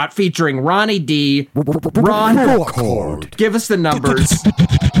stat shot featuring Ronnie D. Ron, give us the numbers.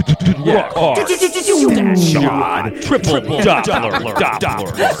 Triple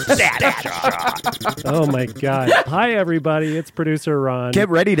Doppler. Oh my God. Hi, everybody. It's producer Ron. Get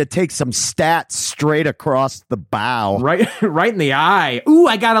ready to take some stats straight across the bow. Right in the eye. Ooh,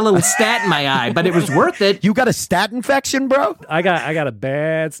 I got a little stat in my eye, but it was worth it. You got a stat infection, bro? I got a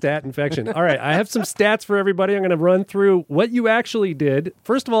bad stat infection. All right, I have some stats for everybody. I'm going to run through what you actually did.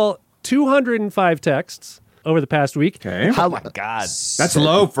 First of all, 205 texts over the past week. Okay. Oh, my God. That's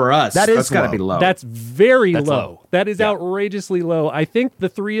low for us. That's got to low. be low. That's very That's low. low. That is outrageously low. I think the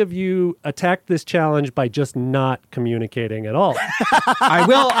three of you attacked this challenge by just not communicating at all.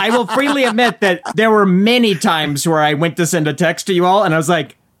 I will freely admit that there were many times where I went to send a text to you all, and I was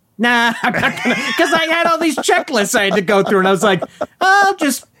like, nah, I'm not gonna, because I had all these checklists I had to go through, and I was like, I'll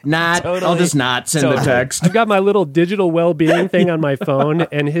just not send the text. I've got my little digital well-being thing on my phone,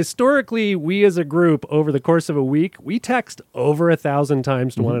 and historically, we as a group, over the course of a week, we text over 1,000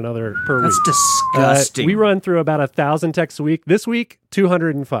 times to one another per That's week. disgusting. We run through about 1,000 texts a week. This week,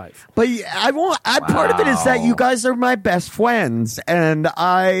 205. But part of it is that you guys are my best friends, and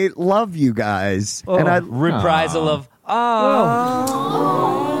I love you guys. And I Reprisal of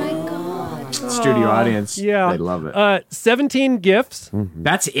Studio audience. Yeah. They love it. 17 GIFs.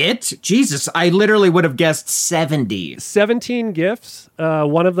 That's it? Jesus, I literally would have guessed 70. 17 GIFs.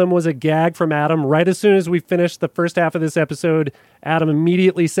 One of them was a gag from Adam. Right as soon as we finished the first half of this episode, Adam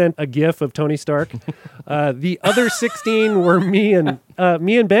immediately sent a GIF of Tony Stark. The other 16 were me and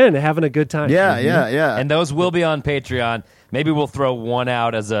Ben having a good time. yeah. and those will be on Patreon. Maybe we'll throw one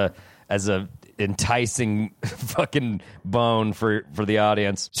out as a enticing fucking bone for the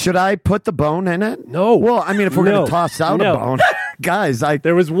audience. Should I put the bone in it? No. Well, I mean, if we're No. going to toss out No. a bone, guys,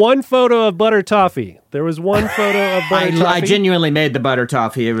 There was one photo of butter toffee. There was one photo of butter toffee. I genuinely made the butter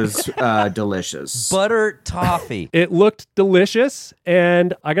toffee. It was delicious. Butter toffee. It looked delicious,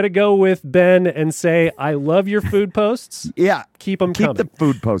 and I got to go with Ben and say I love your food posts. yeah. Keep them Keep coming. the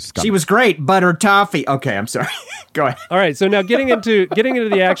food posts coming. She was great. Butter toffee. Okay, I'm sorry. Go ahead. All right, so now getting into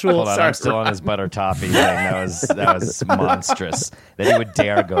the actual. Hold on, I'm still on his butter toffee thing. That was monstrous. That he would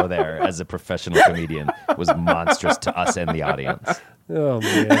dare go there as a professional comedian was monstrous to us and the audience. Oh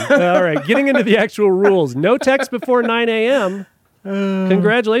man! All right, getting into the actual rules. No text before 9 a.m.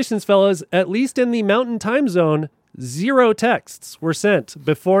 Congratulations, fellas. At least in the Mountain Time Zone, 0 texts were sent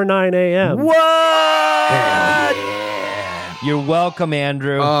before 9 a.m. What? You're welcome,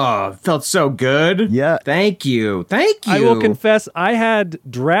 Andrew. Oh, felt so good. Yeah. Thank you. Thank you. I will confess, I had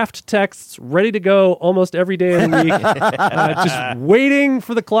draft texts ready to go almost every day of the week, just waiting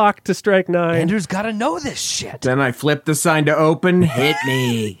for the clock to strike 9. Andrew's got to know this shit. Then I flipped the sign to open. Hit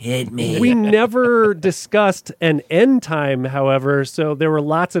me. Hit me. We never discussed an end time, however, so there were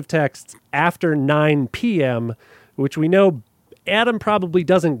lots of texts after 9 p.m., which we know Adam probably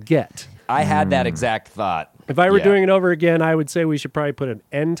doesn't get. I had that exact thought. If I were Yeah. doing it over again, I would say we should probably put an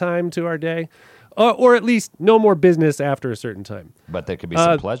end time to our day, or at least no more business after a certain time. But there could be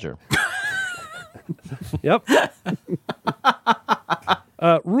some pleasure. Yep.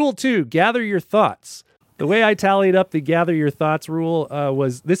 Rule 2, gather your thoughts. The way I tallied up the gather your thoughts rule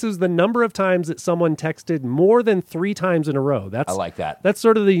was this is the number of times that someone texted more than 3 times in a row. I like that. That's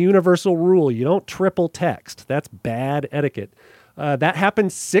sort of the universal rule. You don't triple text. That's bad etiquette. That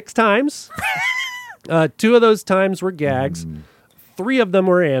happened 6 times. 2 of those times were gags. 3 of them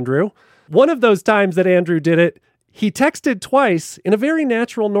were Andrew. One of those times that Andrew did it, he texted twice in a very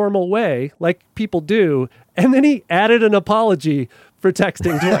natural, normal way, like people do, and then he added an apology for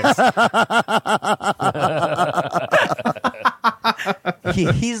texting twice.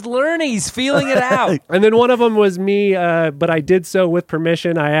 He's learning. He's feeling it out. And then one of them was me, but I did so with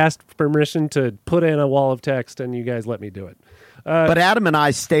permission. I asked permission to put in a wall of text, and you guys let me do it. But Adam and I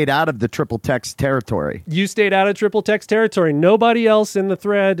stayed out of the triple text territory. You stayed out of triple text territory. Nobody else in the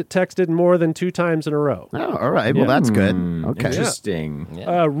thread texted more than 2 times in a row. Oh, all right. Well, that's good. Okay. Interesting.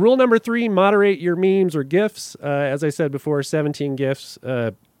 Rule number 3, moderate your memes or GIFs. As I said before, 17 GIFs.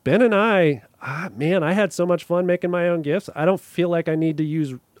 Ben and I, I had so much fun making my own GIFs. I don't feel like I need to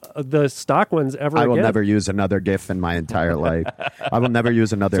use the stock ones ever I will again. never use another GIF in my entire life. I will never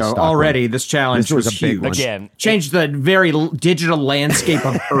use another So stock already one. this challenge This was was a big huge. one. Again, Changed the very digital landscape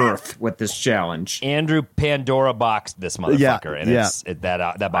of Earth with this challenge. Andrew Pandora boxed this motherfucker, and it's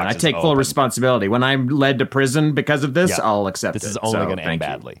that box. I is take full open. responsibility. When I'm led to prison because of this, Yeah. I'll accept This it. is only So, going to end thank you.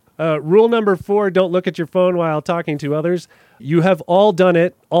 badly. Rule number 4, don't look at your phone while talking to others. You have all done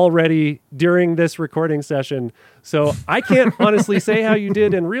it already during this recording session. So I can't honestly say how you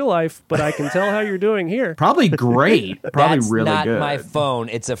did in real life, but I can tell how you're doing here. Probably great. Probably That's really not good. my phone.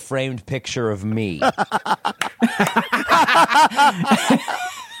 It's a framed picture of me.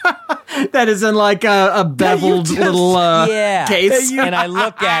 That is in like a beveled just- little yeah. case. And I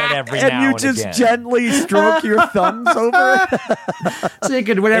look at it every And now you and just again. gently stroke your thumbs over it, So you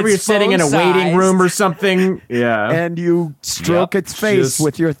could, whenever It's you're sitting in a phone-sized. waiting room or something. Yeah. and you stroke Yep. its face Just-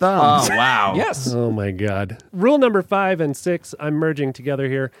 with your thumbs. Oh, wow. Yes. Oh my God. Rule number 5 and 6, I'm merging together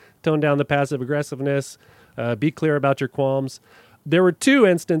here. Tone down the passive aggressiveness. Be clear about your qualms. There were 2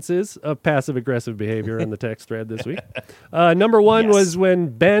 instances of passive aggressive behavior in the text thread this week. Number 1 Yes. was when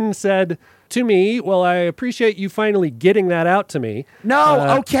Ben said to me, well, I appreciate you finally getting that out to me.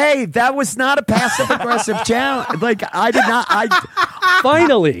 No, okay, that was not a passive aggressive challenge. Like I did not.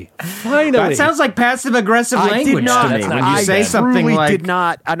 Finally. That sounds like passive aggressive I language did not. to me. That's not When you good. say I something truly like, did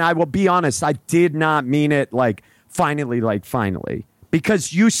not, and I will be honest, I did not mean it like finally,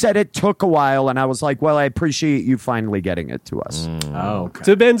 because you said it took a while, and I was like, well, I appreciate you finally getting it to us. oh, okay.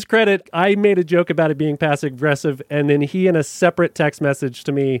 To Ben's credit, I made a joke about it being passive aggressive, and then he, in a separate text message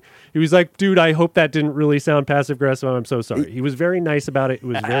to me, he was like, dude, I hope that didn't really sound passive aggressive. I'm so sorry. He was very nice about it. It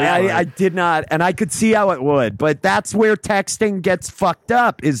was very I did not, and I could see how it would, but that's where texting gets fucked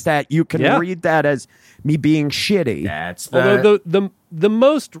up, is that you can Yeah. read that as me being shitty. That's the... Although the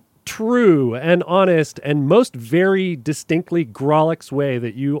most true and honest and most very distinctly Grolix way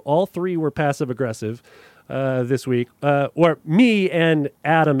that you all 3 were passive aggressive this week, or me and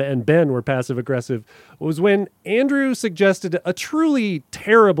Adam and Ben were passive aggressive, was when Andrew suggested a truly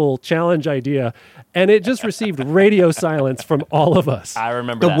terrible challenge idea, and it just received radio silence from all of us. I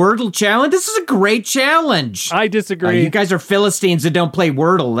remember The that. Wordle challenge? This is a great challenge. I disagree. You guys are Philistines that don't play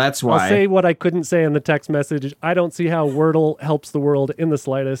Wordle. That's why. I'll say what I couldn't say in the text message. I don't see how Wordle helps the world in the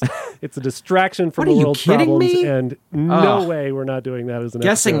slightest. It's a distraction from What, are the you world's kidding problems, me? and no Ugh. way we're not doing that as an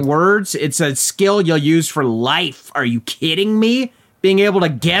Guessing episode. words, it's a skill you'll use for life. Are you kidding me? Being able to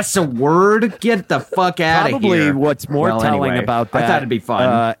guess a word? Get the fuck out of Probably here. what's more Well, telling anyway, about that I thought it'd be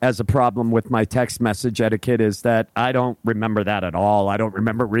fun. as a problem with my text message etiquette is that I don't remember that at all. I don't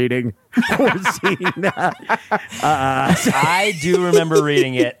remember reading or seeing that. I do remember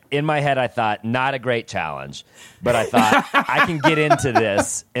reading it. In my head, I thought, not a great challenge. But I thought, I can get into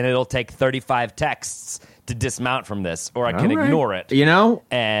this, and it'll take 35 texts to dismount from this, or I can All right. ignore it. You know,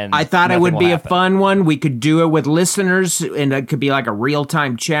 And I thought it nothing would will be happen. a fun one. We could do it with listeners, and it could be like a real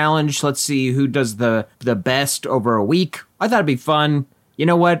time challenge. Let's see who does the best over a week. I thought it'd be fun. You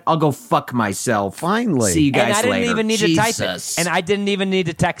know what? I'll go fuck myself. Finally. See you guys And I didn't later. even need to type Jesus. it. And I didn't even need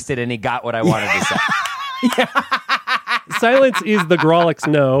to text it, and he got what I wanted to say. Silence is the Grolix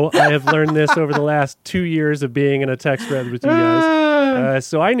no. I have learned this over the last 2 years of being in a text thread with you guys.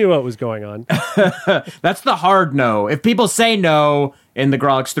 So I knew what was going on. That's the hard no. If people say no in the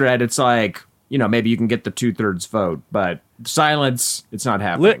Grolix thread, it's like, you know, maybe you can get the 2/3 vote, but silence, it's not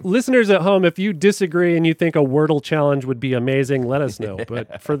happening. Listeners at home, if you disagree and you think a Wordle challenge would be amazing, let us know.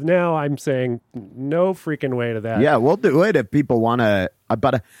 But for now, I'm saying no freaking way to that. Yeah, we'll do it if people want to.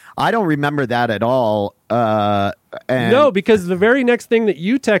 But I don't remember that at all. And No, because the very next thing that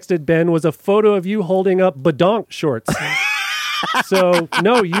you texted, Ben, was a photo of you holding up badonk shorts. So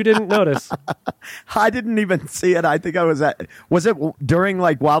no, you didn't notice. I didn't even see it. I think I was at. Was it during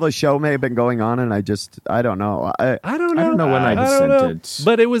while the show may have been going on, and I don't know. I don't know. I don't know when I just don't know. sent it.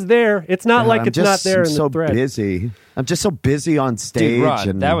 But it was there. It's not like I'm it's not there I'm in so the thread. busy. I'm just so busy on stage. Dude, Ron,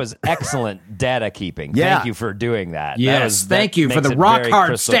 and that was excellent data keeping. Yeah. Thank you for doing that. Yes, that thank you for makes the it rock very hard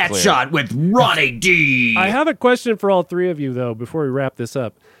crystal stat clear. shot with Ronnie D. I have a question for all three of you though. Before we wrap this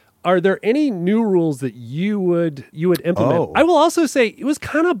up, are there any new rules that you would implement? Oh. I will also say it was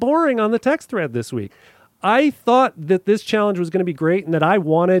kind of boring on the text thread this week. I thought that this challenge was going to be great and that I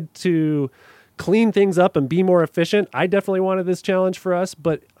wanted to clean things up and be more efficient. I definitely wanted this challenge for us,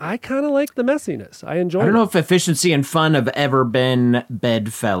 but I kind of like the messiness. I enjoyed it. I don't know if efficiency and fun have ever been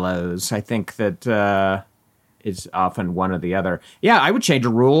bedfellows. I think that it's often one or the other. Yeah, I would change a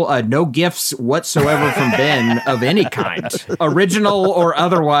rule. No gifts whatsoever from Ben of any kind, original or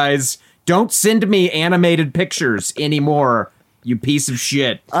otherwise. Don't send me animated pictures anymore, you piece of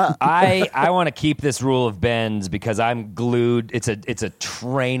shit. I want to keep this rule of Ben's because I'm glued. It's a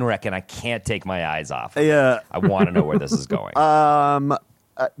train wreck and I can't take my eyes off. Yeah. I want to know where this is going.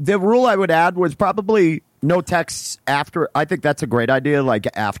 The rule I would add was probably no texts after. I think that's a great idea.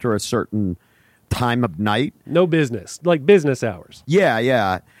 After a certain time of night. No business, like business hours.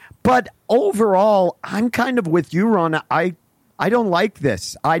 Yeah. But overall, I'm kind of with you, Ron. I don't like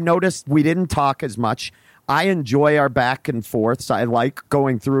this. I noticed we didn't talk as much. I enjoy our back and forths. I like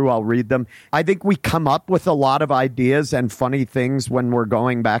going through. I'll read them. I think we come up with a lot of ideas and funny things when we're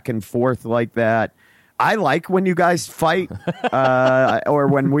going back and forth like that. I like when you guys fight or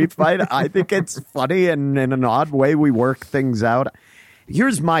when we fight. I think it's funny and in an odd way we work things out.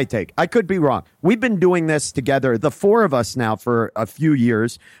 Here's my take. I could be wrong. We've been doing this together, the four of us now, for a few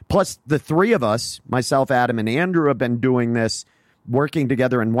years. Plus the three of us, myself, Adam, and Andrew, have been doing this, working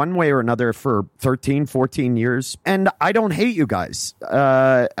together in one way or another for 13, 14 years. And I don't hate you guys.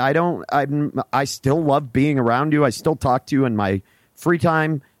 I still love being around you. I still talk to you in my free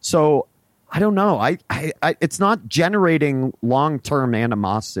time. So I don't know. I it's not generating long-term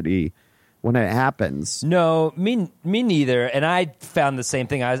animosity when it happens. No, me neither. And I found the same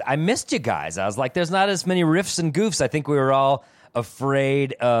thing. I missed you guys. I was like, there's not as many riffs and goofs. I think we were all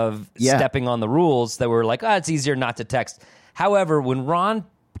afraid of stepping on the rules that were like, it's easier not to text. However, when Ron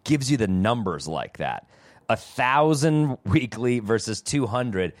gives you the numbers like that, 1,000 weekly versus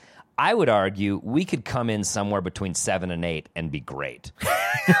 200, I would argue we could come in somewhere between 7 and 8 and be great.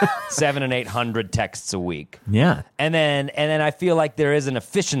 700 and 800 texts a week. Yeah. And then I feel like there is an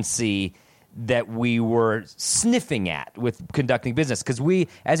efficiency that we were sniffing at with conducting business. Because we,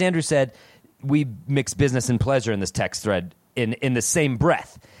 as Andrew said, we mix business and pleasure in this text thread in the same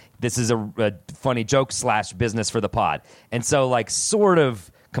breath. This is a funny joke / business for the pod. And so, sort of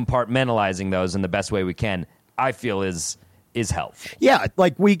compartmentalizing those in the best way we can, I feel is helpful. Yeah,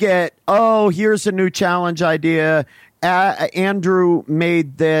 we get, here's a new challenge idea. Andrew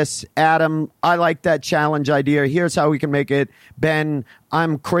made this. Adam, I like that challenge idea. Here's how we can make it. Ben,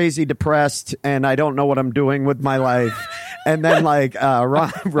 I'm crazy depressed and I don't know what I'm doing with my life. And then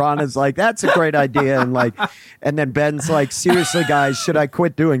Ron is like, that's a great idea. And then Ben's like, seriously, guys, should I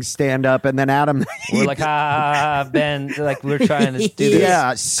quit doing stand up? And then Adam, We're like, Ben, we're trying to do this.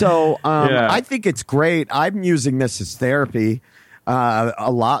 yeah. So I think it's great. I'm using this as therapy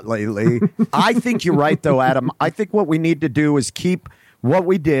a lot lately. I think you're right, though, Adam. I think what we need to do is keep what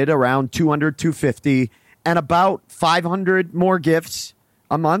we did around 200, 250, and about 500 more gifts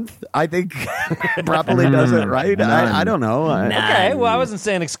a month. I think probably does it right. I don't know. Okay, well, I wasn't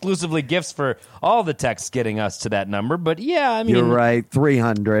saying exclusively gifts for all the texts getting us to that number, but yeah, I mean, You're right.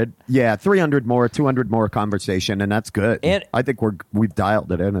 300. Yeah, 300 more, 200 more conversation, and that's good. And- I think we've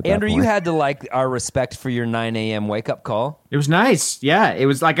dialed it in at Andrew, that you point. had to like our respect for your 9 a.m. wake up call. It was nice. Yeah, it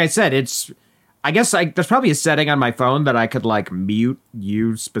was like I said, I guess there's probably a setting on my phone that I could mute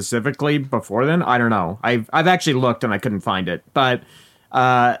you specifically before then. I don't know. I've actually looked and I couldn't find it. But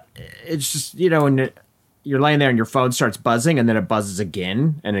it's just, when you're laying there and your phone starts buzzing and then it buzzes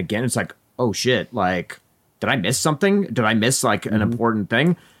again and again. It's like, oh shit, did I miss something? Did I miss an important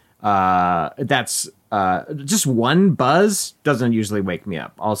thing? That's just one buzz doesn't usually wake me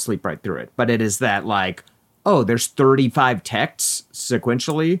up. I'll sleep right through it. But it is that there's 35 texts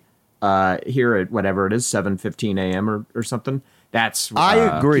sequentially here at whatever it is, 7:15 a.m. or something. That's I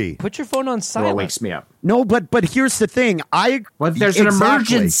agree. Put your phone on what silent. wakes me up. No, but here's the thing. Well, if there's an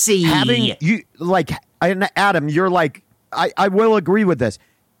emergency. Having you and Adam, you're I will agree with this.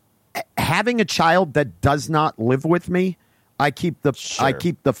 Having a child that does not live with me, I keep the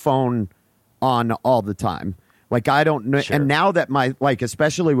phone on all the time. I don't know. Sure. And now that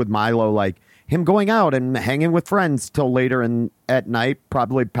especially with Milo, him going out and hanging with friends till later at night,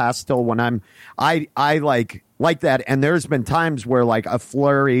 probably past till when I like that. And there's been times where like a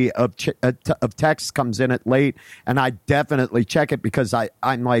flurry of text comes in at late, and I definitely check it because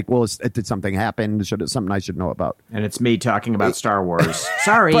I'm like, well, did something happen? Something I should know about? And it's me talking about Star Wars.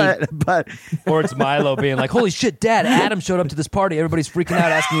 Sorry. But Or it's Milo being like, holy shit, Dad, Adam showed up to this party. Everybody's freaking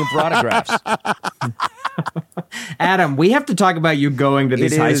out asking him for autographs. Adam, we have to talk about you going to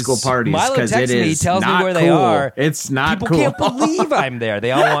these It high is- school parties Milo because it texts me, is tells me not where cool. they are. It's not People cool. can't believe I'm there.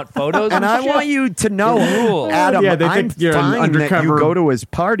 They all want photos. and I want you to know, Rules. Adam, Yeah, they I'm think you're an fine that you undercover go to his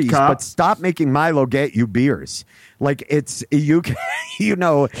parties, cop. but stop making Milo get you beers. Like it's you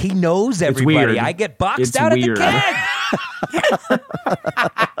know. He knows everybody. weird. I get boxed It's out weird. at the keg.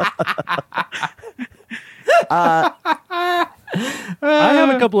 I have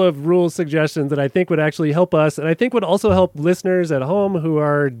a couple of rule suggestions that I think would actually help us, and I think would also help listeners at home who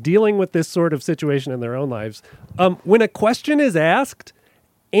are dealing with this sort of situation in their own lives. When a question is asked,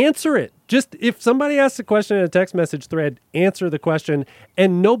 answer it. Just if somebody asks a question in a text message thread, answer the question,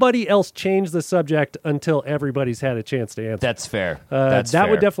 and nobody else change the subject until everybody's had a chance to answer. That's fair. That's that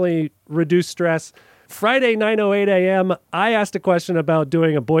fair. would definitely reduce stress. Friday, 9:08 a.m., I asked a question about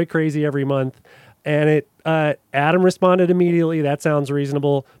doing a Boy Crazy every month, and Adam responded immediately. That sounds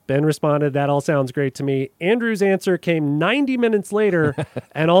reasonable. Ben responded. That all sounds great to me. Andrew's answer came 90 minutes later,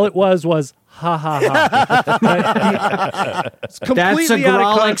 and all it was ha ha ha. It's completely That's a out of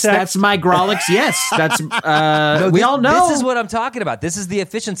Grolix. context. That's my Grolix. Yes, that's No, we this- all know. This is what I'm talking about. This is the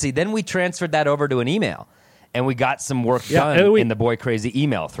efficiency. Then we transferred that over to an email, and we got some work done and we- in the Boy Crazy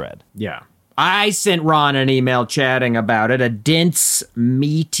email thread. Yeah. I sent Ron an email chatting about it, a dense,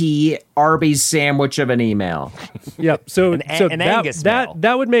 meaty Arby's sandwich of an email. Yep. So, An so Angus mail.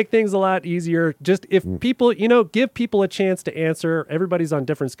 that would make things a lot easier. Just if people, give people a chance to answer. Everybody's on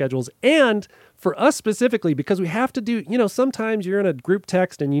different schedules, and for us specifically, because we have to do. Sometimes you're in a group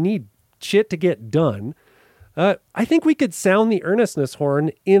text and you need shit to get done. I think we could sound the earnestness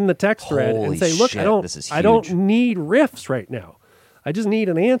horn in the text thread Holy and say, "Look, shit, this is I don't huge. need riffs right now. I just need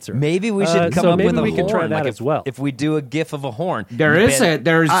an answer." Maybe we should come so up maybe with a we horn. can try that like as well. If we do a GIF of a horn, There's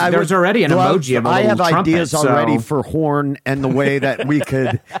I would already an love- emoji of a I little have trumpet, ideas so- already for horn and the way that we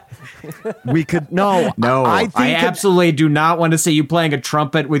could no. No, I I, think absolutely do not want to see you playing a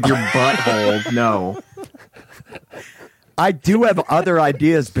trumpet with your butthole. No. I do have other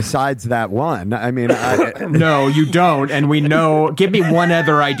ideas besides that one. I mean, No, you don't. And we know. Give me one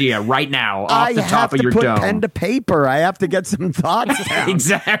other idea right now off I the have top of to your put dome. pen to paper. I have to get some thoughts down.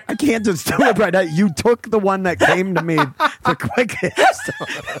 Exactly. I can't just do it right now. You took the one that came to me the quickest.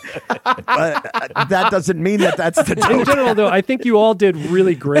 But that doesn't mean that's the In truth. general, though, I think you all did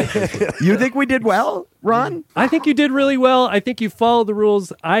really great. You think we did well, Ron? I think you did really well. I think you followed the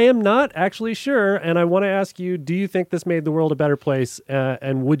rules. I am not actually sure, and I want to ask you, do you think this made the world a better place,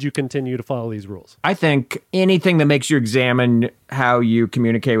 and would you continue to follow these rules? I think anything that makes you examine how you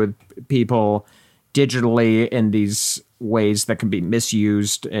communicate with people digitally in these ways that can be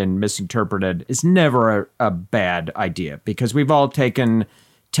misused and misinterpreted is never a bad idea, because we've all taken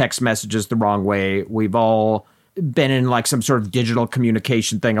text messages the wrong way. We've all been in like some sort of digital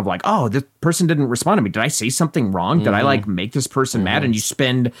communication thing of like, oh, this person didn't respond to me. Did I say something wrong? Did I like make this person mad? And you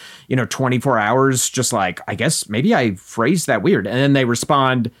spend, 24 hours just like, I guess maybe I phrased that weird. And then they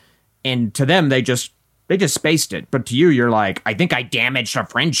respond, and to them, they just spaced it. But to you, you're like, I think I damaged a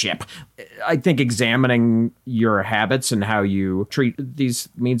friendship. I think examining your habits and how you treat these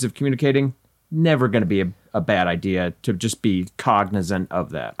means of communicating, never going to be a bad idea to just be cognizant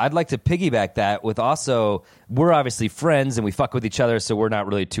of that. I'd like to piggyback that with also, we're obviously friends and we fuck with each other, so we're not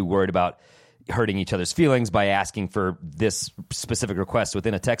really too worried about hurting each other's feelings by asking for this specific request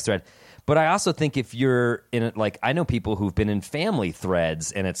within a text thread. But I also think if you're in it, like, I know people who've been in family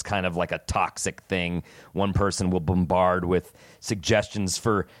threads and it's kind of like a toxic thing. One person will bombard with suggestions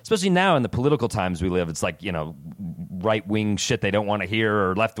for, especially now in the political times we live, it's like, right-wing shit they don't want to hear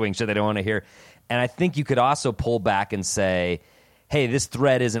or left-wing shit they don't want to hear. And I think you could also pull back and say, hey, this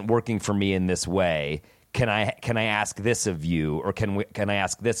thread isn't working for me in this way. Can I ask this of you, or can I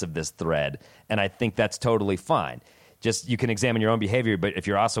ask this of this thread? And I think that's totally fine. Just, you can examine your own behavior, but if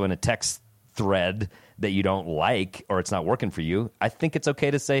you're also in a text thread that you don't like or it's not working for you, I think it's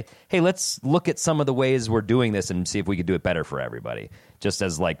okay to say, hey, let's look at some of the ways we're doing this and see if we could do it better for everybody, just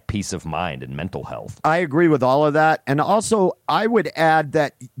as like peace of mind and mental health. I agree with all of that. And also, I would add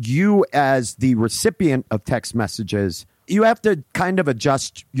that you, as the recipient of text messages, you have to kind of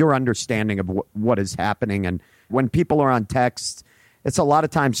adjust your understanding of what is happening. And when people are on text, it's a lot of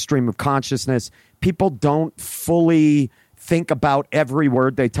times stream of consciousness. People don't fully think about every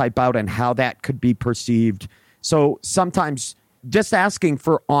word they type out and how that could be perceived. So sometimes just asking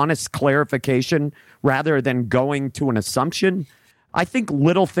for honest clarification rather than going to an assumption, I think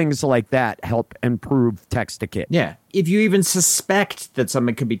little things like that help improve text-to-kit. Yeah. If you even suspect that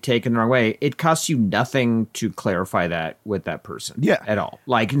something could be taken the wrong way, it costs you nothing to clarify that with that person. Yeah. At all.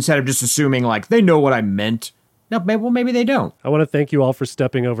 Like, instead of just assuming, like, they know what I meant. No, maybe they don't. I want to thank you all for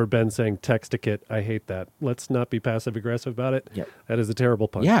stepping over Ben saying text a kit. I hate that. Let's not be passive aggressive about it. Yep. That is a terrible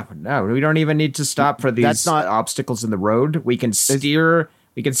pun. Yeah, no, we don't even need to stop for these That's not- obstacles in the road. We can steer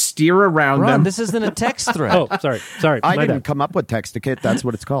around Ron, them. this isn't a text thread. Oh, sorry. I My didn't bad. come up with text-to-kit. That's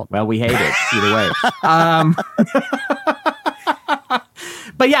what it's called. Well, we hate it either way.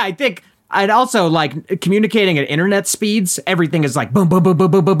 But yeah, I think I'd also like communicating at internet speeds. Everything is like boom, boom, boom,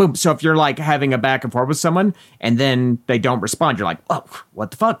 boom, boom, boom, boom. So if you're like having a back and forth with someone and then they don't respond, you're like, oh,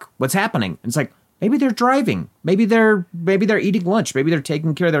 what the fuck? What's happening? And it's like, maybe they're driving. Maybe they're eating lunch. Maybe they're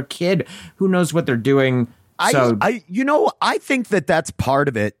taking care of their kid. Who knows what they're doing? So I think that that's part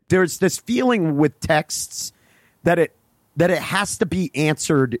of it. There's this feeling with texts that it has to be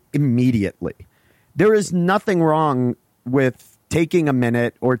answered immediately. There is nothing wrong with taking a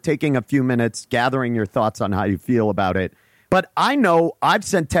minute or taking a few minutes, gathering your thoughts on how you feel about it. But I know I've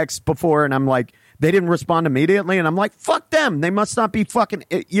sent texts before and I'm like, they didn't respond immediately. And I'm like, fuck them. They must not be fucking,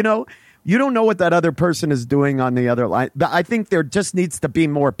 you know, you don't know what that other person is doing on the other line. I think there just needs to be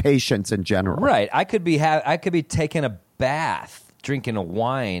more patience in general. Right. I could be taking a bath, drinking a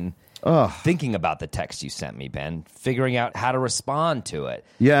wine, thinking about the text you sent me, Ben, figuring out how to respond to it.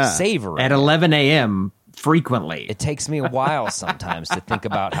 Yeah. Savoring at it. 11 a.m. frequently. It takes me a while sometimes to think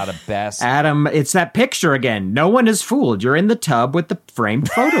about how to best. Adam, it's that picture again. No one is fooled. You're in the tub with the framed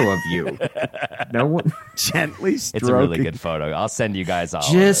photo of you. No one. Gently stroking. It's a really good photo. I'll send you guys all.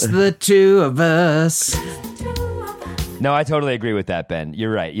 Just the two of us. No, I totally agree with that, Ben.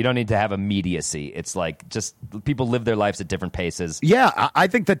 You're right. You don't need to have immediacy. It's like just people live their lives at different paces. Yeah, I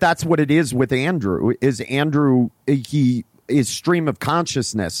think that that's what it is with Andrew. Is Andrew, he is stream of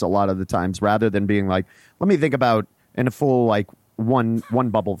consciousness a lot of the times rather than being like, let me think about in a full like one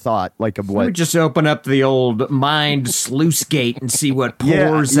bubble thought like of We what. would just open up the old mind sluice gate and see what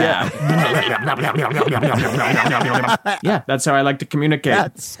pours out. Yeah, that's how I like to communicate.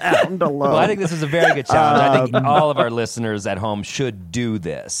 That sound alone. Well, I think this is a very good challenge. I think all of our listeners at home should do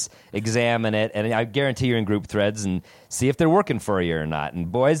this. Examine it, and I guarantee you're in group threads and see if they're working for you or not.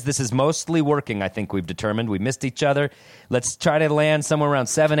 And boys, this is mostly working, I think we've determined. We missed each other. Let's try to land somewhere around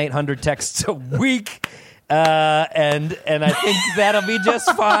 700-800 texts a week. And I think that'll be just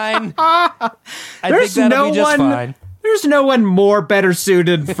fine. There's no one more better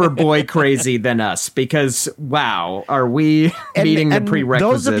suited for boy crazy than us because, wow, are we meeting the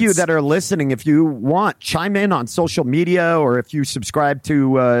prerequisites? Those of you that are listening, if you want, chime in on social media or if you subscribe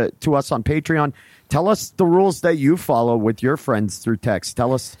to us on Patreon, tell us the rules that you follow with your friends through text.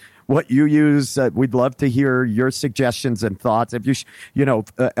 Tell us what you use. We'd love to hear your suggestions and thoughts. If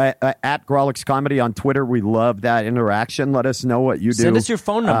at Grawlix Comedy on Twitter, we love that interaction. Let us know what you do. Send us your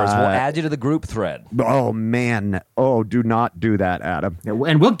phone numbers. We'll add you to the group thread. Oh, man. Oh, do not do that, Adam.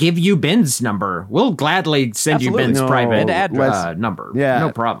 And we'll give you Ben's number. We'll gladly send Absolutely. you Ben's No, private And address. number. Yeah.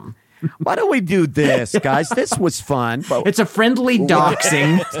 No problem. Why don't we do this, guys? This was fun. But It's a friendly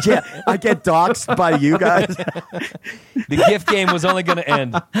doxing. yeah, I get doxxed by you guys. The gift game was only going to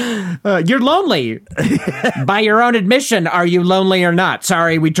end. You're lonely. By your own admission, are you lonely or not?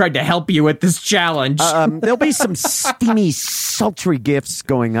 Sorry, we tried to help you with this challenge. There'll be some steamy, sultry gifts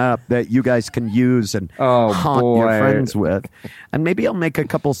going up that you guys can use and haunt your boy. friends with. And maybe I'll make a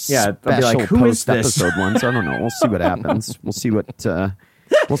couple Yeah, I'll be special like, "Who is this?" post-episode ones. I don't know. We'll see what happens. We'll see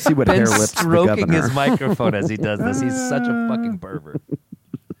what hair Ben's lips the stroking governor. his microphone as he does this. He's such a fucking pervert.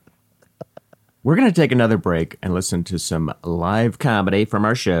 We're going to take another break and listen to some live comedy from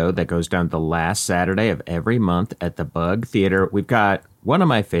our show that goes down the last Saturday of every month at the Bug Theater. We've got one of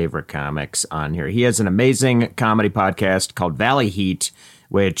my favorite comics on here. He has an amazing comedy podcast called Valley Heat,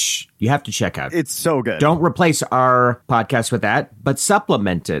 which you have to check out. It's so good. Don't replace our podcast with that, but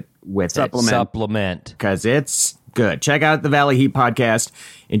supplement it with Supplement. because it's good. Check out the Valley Heat podcast.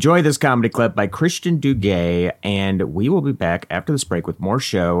 Enjoy this comedy clip by Christian Duguay, and we will be back after this break with more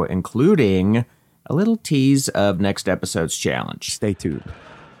show, including a little tease of next episode's challenge. Stay tuned.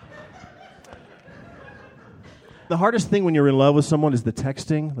 The hardest thing when you're in love with someone is the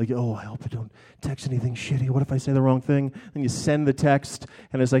texting. Like, oh, I hope I don't text anything shitty. What if I say the wrong thing? Then you send the text,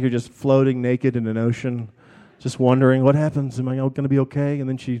 and it's like you're just floating naked in an ocean, just wondering, what happens? Am I going to be okay? And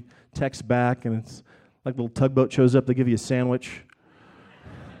then she texts back, and it's like a little tugboat shows up. They give you a sandwich.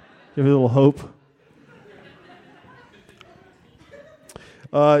 Give you a little hope.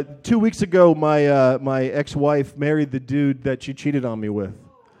 2 weeks ago, my ex-wife married the dude that she cheated on me with.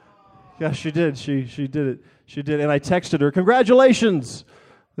 Yeah, she did. She did it. She did. And I texted her, "Congratulations!"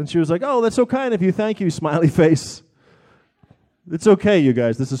 And she was like, "Oh, that's so kind of you. Thank you." Smiley face. It's okay, you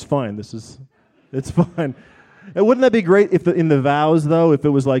guys. This is fine. It's fine. And wouldn't that be great if in the vows, though, if it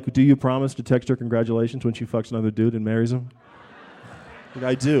was like, do you promise to text her congratulations when she fucks another dude and marries him? Like,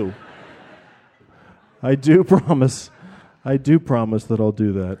 I do. I do promise. I do promise that I'll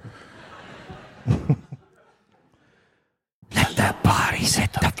do that. Let the bodies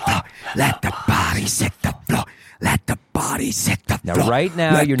hit the floor. Let the bodies hit the floor. Let the bodies hit the floor. Now, right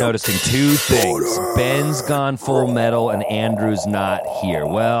now, you're noticing two things. Ben's gone full metal and Andrew's not here.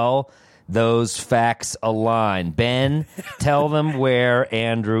 Well, those facts align. Ben, tell them where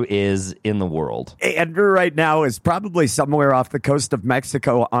Andrew is in the world. Andrew right now is probably somewhere off the coast of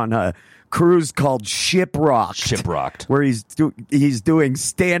Mexico on a cruise called Shipwrecked. Where he's doing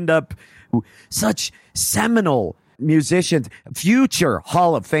stand-up. Such seminal musicians, future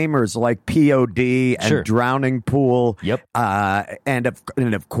Hall of Famers like P.O.D. and Drowning Pool. Yep. And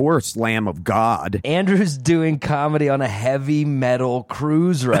of course, Lamb of God. Andrew's doing comedy on a heavy metal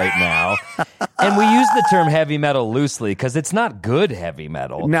cruise right now. And we use the term heavy metal loosely because it's not good heavy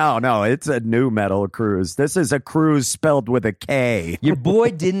metal. No, it's a new metal cruise. This is a cruise spelled with a K. Your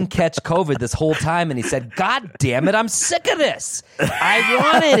boy didn't catch COVID this whole time, and he said, "God damn it, I'm sick of this.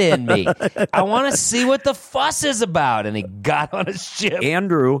 I want it in me. I want to see what the fuss is about." And he got on a ship.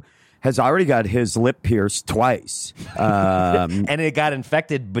 Andrew has already got his lip pierced twice. And it got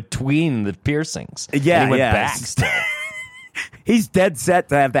infected between the piercings. Yeah, and he went back still. He's dead set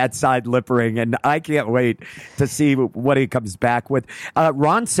to have that side lip ring, and I can't wait to see what he comes back with.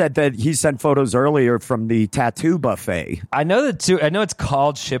 Ron said that he sent photos earlier from the tattoo buffet. I know it's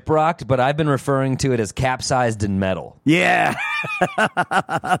called Shipwrecked, but I've been referring to it as Capsized in Metal. Yeah.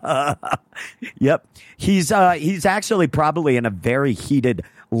 Yep. He's actually probably in a very heated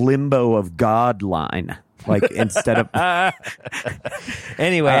limbo of God line. Like instead of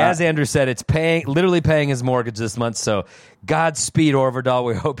anyway, as Andrew said, it's literally paying his mortgage this month. So Godspeed, Orvidal.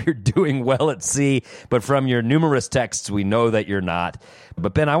 We hope you're doing well at sea. But from your numerous texts, we know that you're not.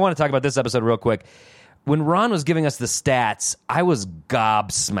 But Ben, I want to talk about this episode real quick. When Ron was giving us the stats, I was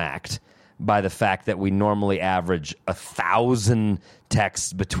gobsmacked by the fact that we normally average 1,000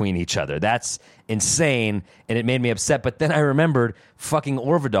 texts between each other. That's insane, and it made me upset. But then I remembered fucking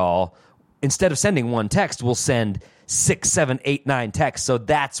Orvidal. Instead of sending one text, we'll send 6, 7, 8, 9 texts. So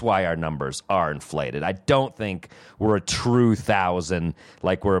that's why our numbers are inflated. I don't think we're a true 1,000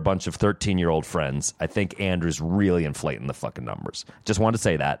 like we're a bunch of 13-year-old friends. I think Andrew's really inflating the fucking numbers. Just wanted to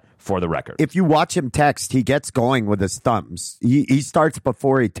say that for the record. If you watch him text, he gets going with his thumbs. He starts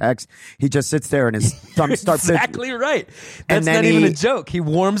before he texts. He just sits there and his thumbs start. Exactly right. That's not even a joke. He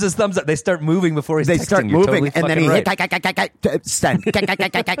warms his thumbs up. They start moving before he's texting. They start moving, and then he hit send.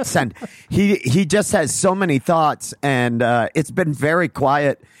 Send. He just has so many thoughts, and it's been very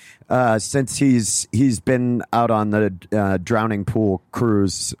quiet since he's been out on the Drowning Pool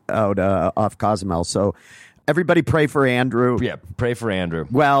cruise out off Cozumel. So everybody pray for Andrew. Yeah, pray for Andrew.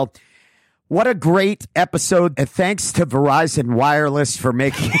 Well, what a great episode. And thanks to Verizon Wireless for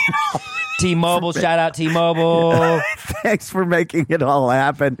making it all. T-Mobile, shout out T-Mobile. Thanks for making it all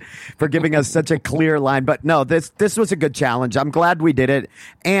happen, for giving us such a clear line. But no, this was a good challenge. I'm glad we did it.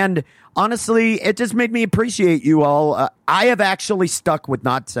 And honestly, it just made me appreciate you all. I have actually stuck with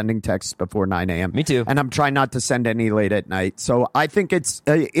not sending texts before 9 a.m. Me too. And I'm trying not to send any late at night. So I think it's,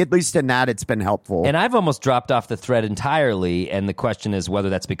 at least in that, it's been helpful. And I've almost dropped off the thread entirely. And the question is whether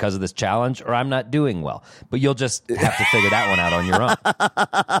that's because of this challenge or I'm not doing well. But you'll just have to figure that one out on your own.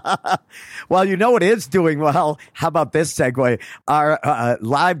 Well, you know what is doing well? How about this segue? Our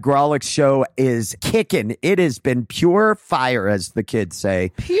live Grawlix show is kicking. It has been pure fire, as the kids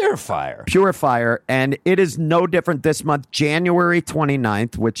say. Pure fire. Pure fire. And it is no different this month, January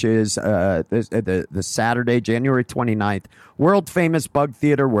 29th, which is the Saturday, January 29th. World famous Bug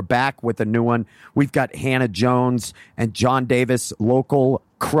Theater. We're back with a new one. We've got Hannah Jones and John Davis, local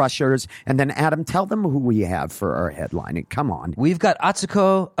crushers. And then, Adam, tell them who we have for our headlining. Come on. We've got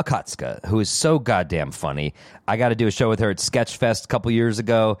Atsuko Akatsuka, who is so goddamn funny. I got to do a show with her at Sketchfest a couple years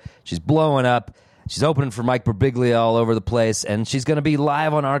ago. She's blowing up. She's opening for Mike Birbiglia all over the place, and she's going to be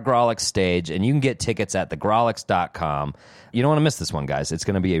live on our Grawlix stage, and you can get tickets at thegrawlix.com. You don't want to miss this one, guys. It's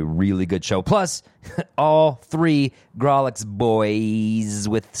going to be a really good show. Plus, all 3 Grawlix boys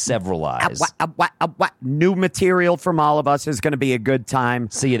with several eyes. New material from all of us is going to be a good time.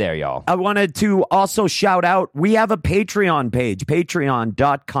 See you there, y'all. I wanted to also shout out, we have a Patreon page,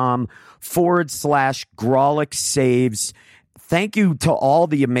 patreon.com/Grawlix Saves. Thank you to all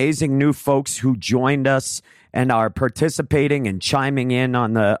the amazing new folks who joined us and are participating and chiming in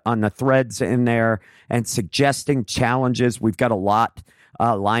on the threads in there and suggesting challenges. We've got a lot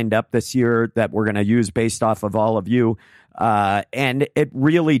lined up this year that we're going to use based off of all of you. And it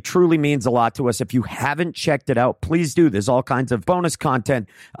really, truly means a lot to us. If you haven't checked it out, please do. There's all kinds of bonus content.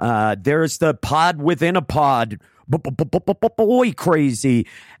 There's the pod within a pod. Boy, crazy.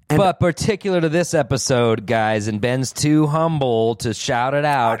 And But particular to this episode, guys, and Ben's too humble to shout it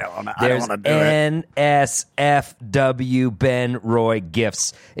out. I don't wanna do it. NSFW Ben Roy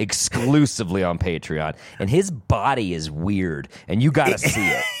gifts exclusively on Patreon. And his body is weird, and you got to see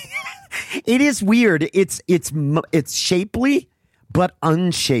it. it is weird. It's shapely, but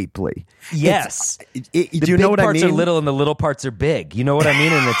unshapely. Yes. Do The you big know what I parts mean? are little and the little parts are big. You know what I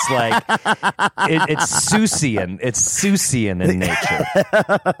mean? And it's like, it's Seussian. It's Seussian in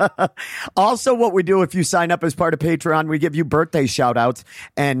nature. Also, what we do if you sign up as part of Patreon, we give you birthday shout outs.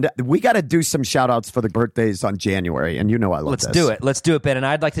 And we got to do some shout outs for the birthdays on January. And you know I love Let's this. do it. Let's do it, Ben. And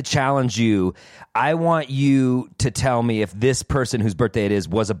I'd like to challenge you. I want you to tell me if this person whose birthday it is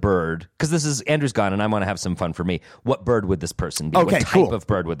was a bird, because this is Andrew's gone and I want to have some fun for me. What bird would this person be? Okay, what type cool. of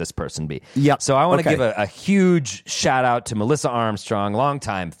bird would this person be? Yep. So I want to Okay. give a huge shout out to Melissa Armstrong,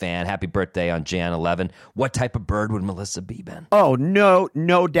 longtime fan. Happy birthday on Jan 11. What type of bird would Melissa be, Ben? Oh,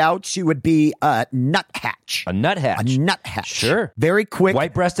 no doubt she would be a nuthatch. A nuthatch. A nuthatch. Sure. Very quick.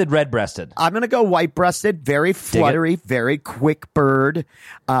 White-breasted, red-breasted. I'm going to go white-breasted, very fluttery, very quick bird.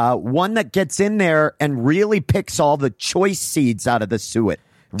 One that gets in there and really picks all the choice seeds out of the suet.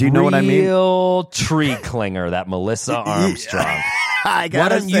 Do you know what I mean? Real tree clinger, that Melissa Armstrong. I Why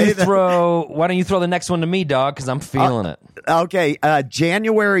gotta don't say you that. Why don't you throw the next one to me, dog? Because I'm feeling it. Okay,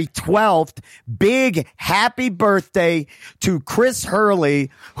 January 12th, big happy birthday to Chris Hurley,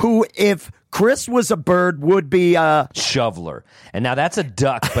 who, if Chris was a bird, would be Shoveler. And now that's a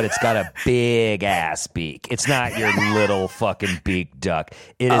duck, but it's got a big ass beak. It's not your little fucking beak duck.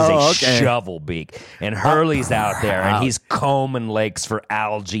 It is a okay. shovel beak. And Hurley's out there and he's combing lakes for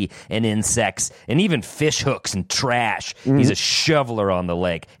algae and insects and even fish hooks and trash. He's a shoveler on the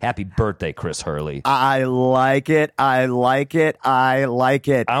lake. Happy birthday, Chris Hurley. I like it. I like it. I like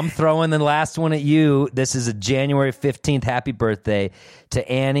it. I'm throwing the last one at you. This is a January 15th happy birthday to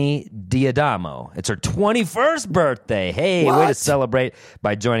Annie Diadamo. It's her 21st birthday. Hey, way to What? celebrate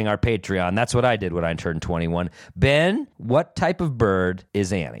by joining our Patreon. That's what I did when I turned 21. Ben, what type of bird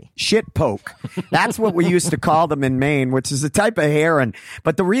is Annie? Shit poke. That's what we used to call them in Maine, which is a type of heron.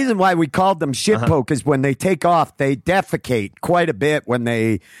 But the reason why we called them shit poke is when they take off, they defecate quite a bit when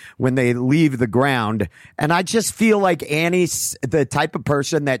they leave the ground. And I just feel like Annie's the type of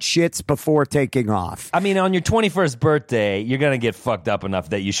person that shits before taking off. I mean, on your 21st birthday, you're going to get fucked up enough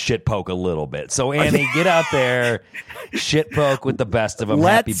that you shit poke a little bit. So, Annie, get out there, shit poke with the best of them.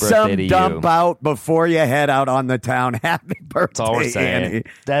 Happy Let birthday some to dump you. out before you head out on the town. Happy birthday, That's all we're saying.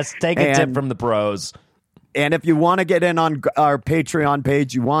 Annie. Take a tip And- from the pros. And if you want to get in on our Patreon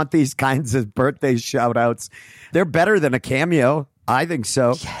page, you want these kinds of birthday shout outs, they're better than a cameo. I think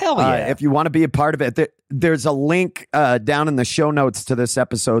so. Hell yeah. If you want to be a part of it, there's a link down in the show notes to this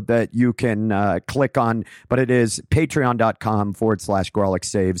episode that you can click on, but it is patreon.com/Grolic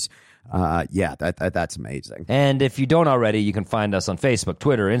Saves. Yeah, that's amazing. And if you don't already, you can find us on Facebook,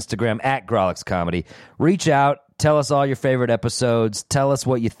 Twitter, Instagram, at Grolix Comedy. Reach out. Tell us all your favorite episodes. Tell us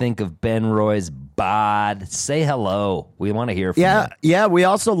what you think of Ben Roy's bod. Say hello. We want to hear from you. Yeah. We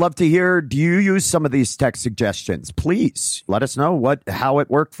also love to hear, do you use some of these text suggestions? Please let us know how it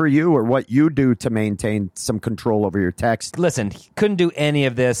worked for you or what you do to maintain some control over your text. Listen, couldn't do any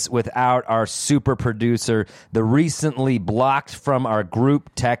of this without our super producer, the recently blocked from our group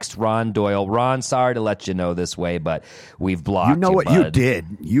text, Ron Doyle. Ron, sorry to let you know this way, but we've blocked You know what you bud. did.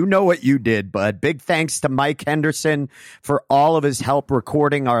 You know what you did, bud. Big thanks to Mike Henderson for all of his help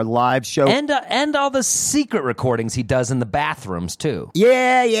recording our live show. And all the secret recordings he does in the bathrooms, too.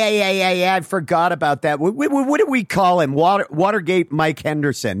 Yeah. I forgot about that. What do we call him? Watergate Mike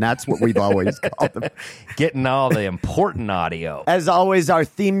Henderson. That's what we've always called him. Getting all the important audio. As always, our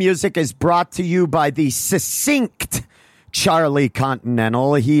theme music is brought to you by the succinct Charlie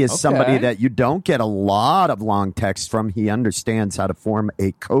Continental. He is somebody that you don't get a lot of long text from. He understands how to form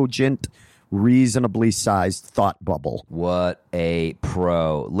a cogent, reasonably sized thought bubble. What a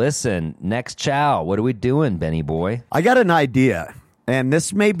pro. Listen, next chow. What are we doing, Benny boy? I got an idea, and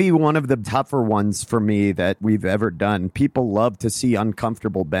this may be one of the tougher ones for me that we've ever done. People love to see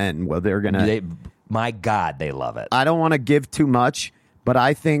uncomfortable Ben. Well, they're going to... My God, they love it. I don't want to give too much, but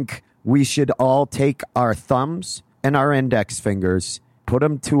I think we should all take our thumbs and our index fingers, put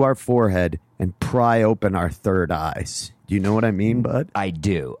them to our forehead, and pry open our third eyes. Do you know what I mean, bud? I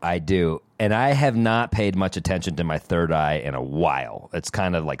do. And I have not paid much attention to my third eye in a while. It's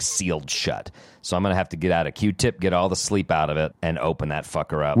kind of like sealed shut. So I'm going to have to get out a Q-tip, get all the sleep out of it, and open that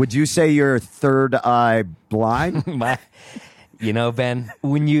fucker up. Would you say you're third eye blind? You know, Ben,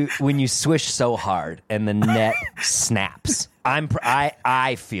 when you swish so hard and the net snaps,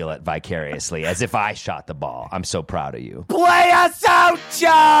 I feel it vicariously as if I shot the ball. I'm so proud of you. Play us out,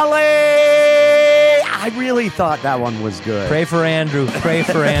 Charlie! I really thought that one was good. Pray for Andrew. Pray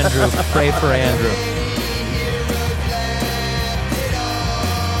for Andrew. Pray for Andrew.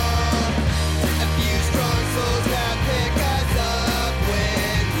 A few strong souls that pick us up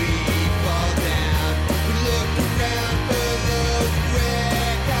when we fall down. We looked around for those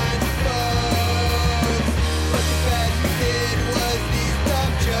rare kinds of folks, but the best we did was these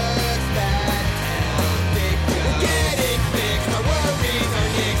dumb jerks that town they go. We're getting fixed, our worries are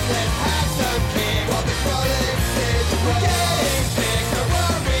nixed. Let's have some kick while the frolic says we're getting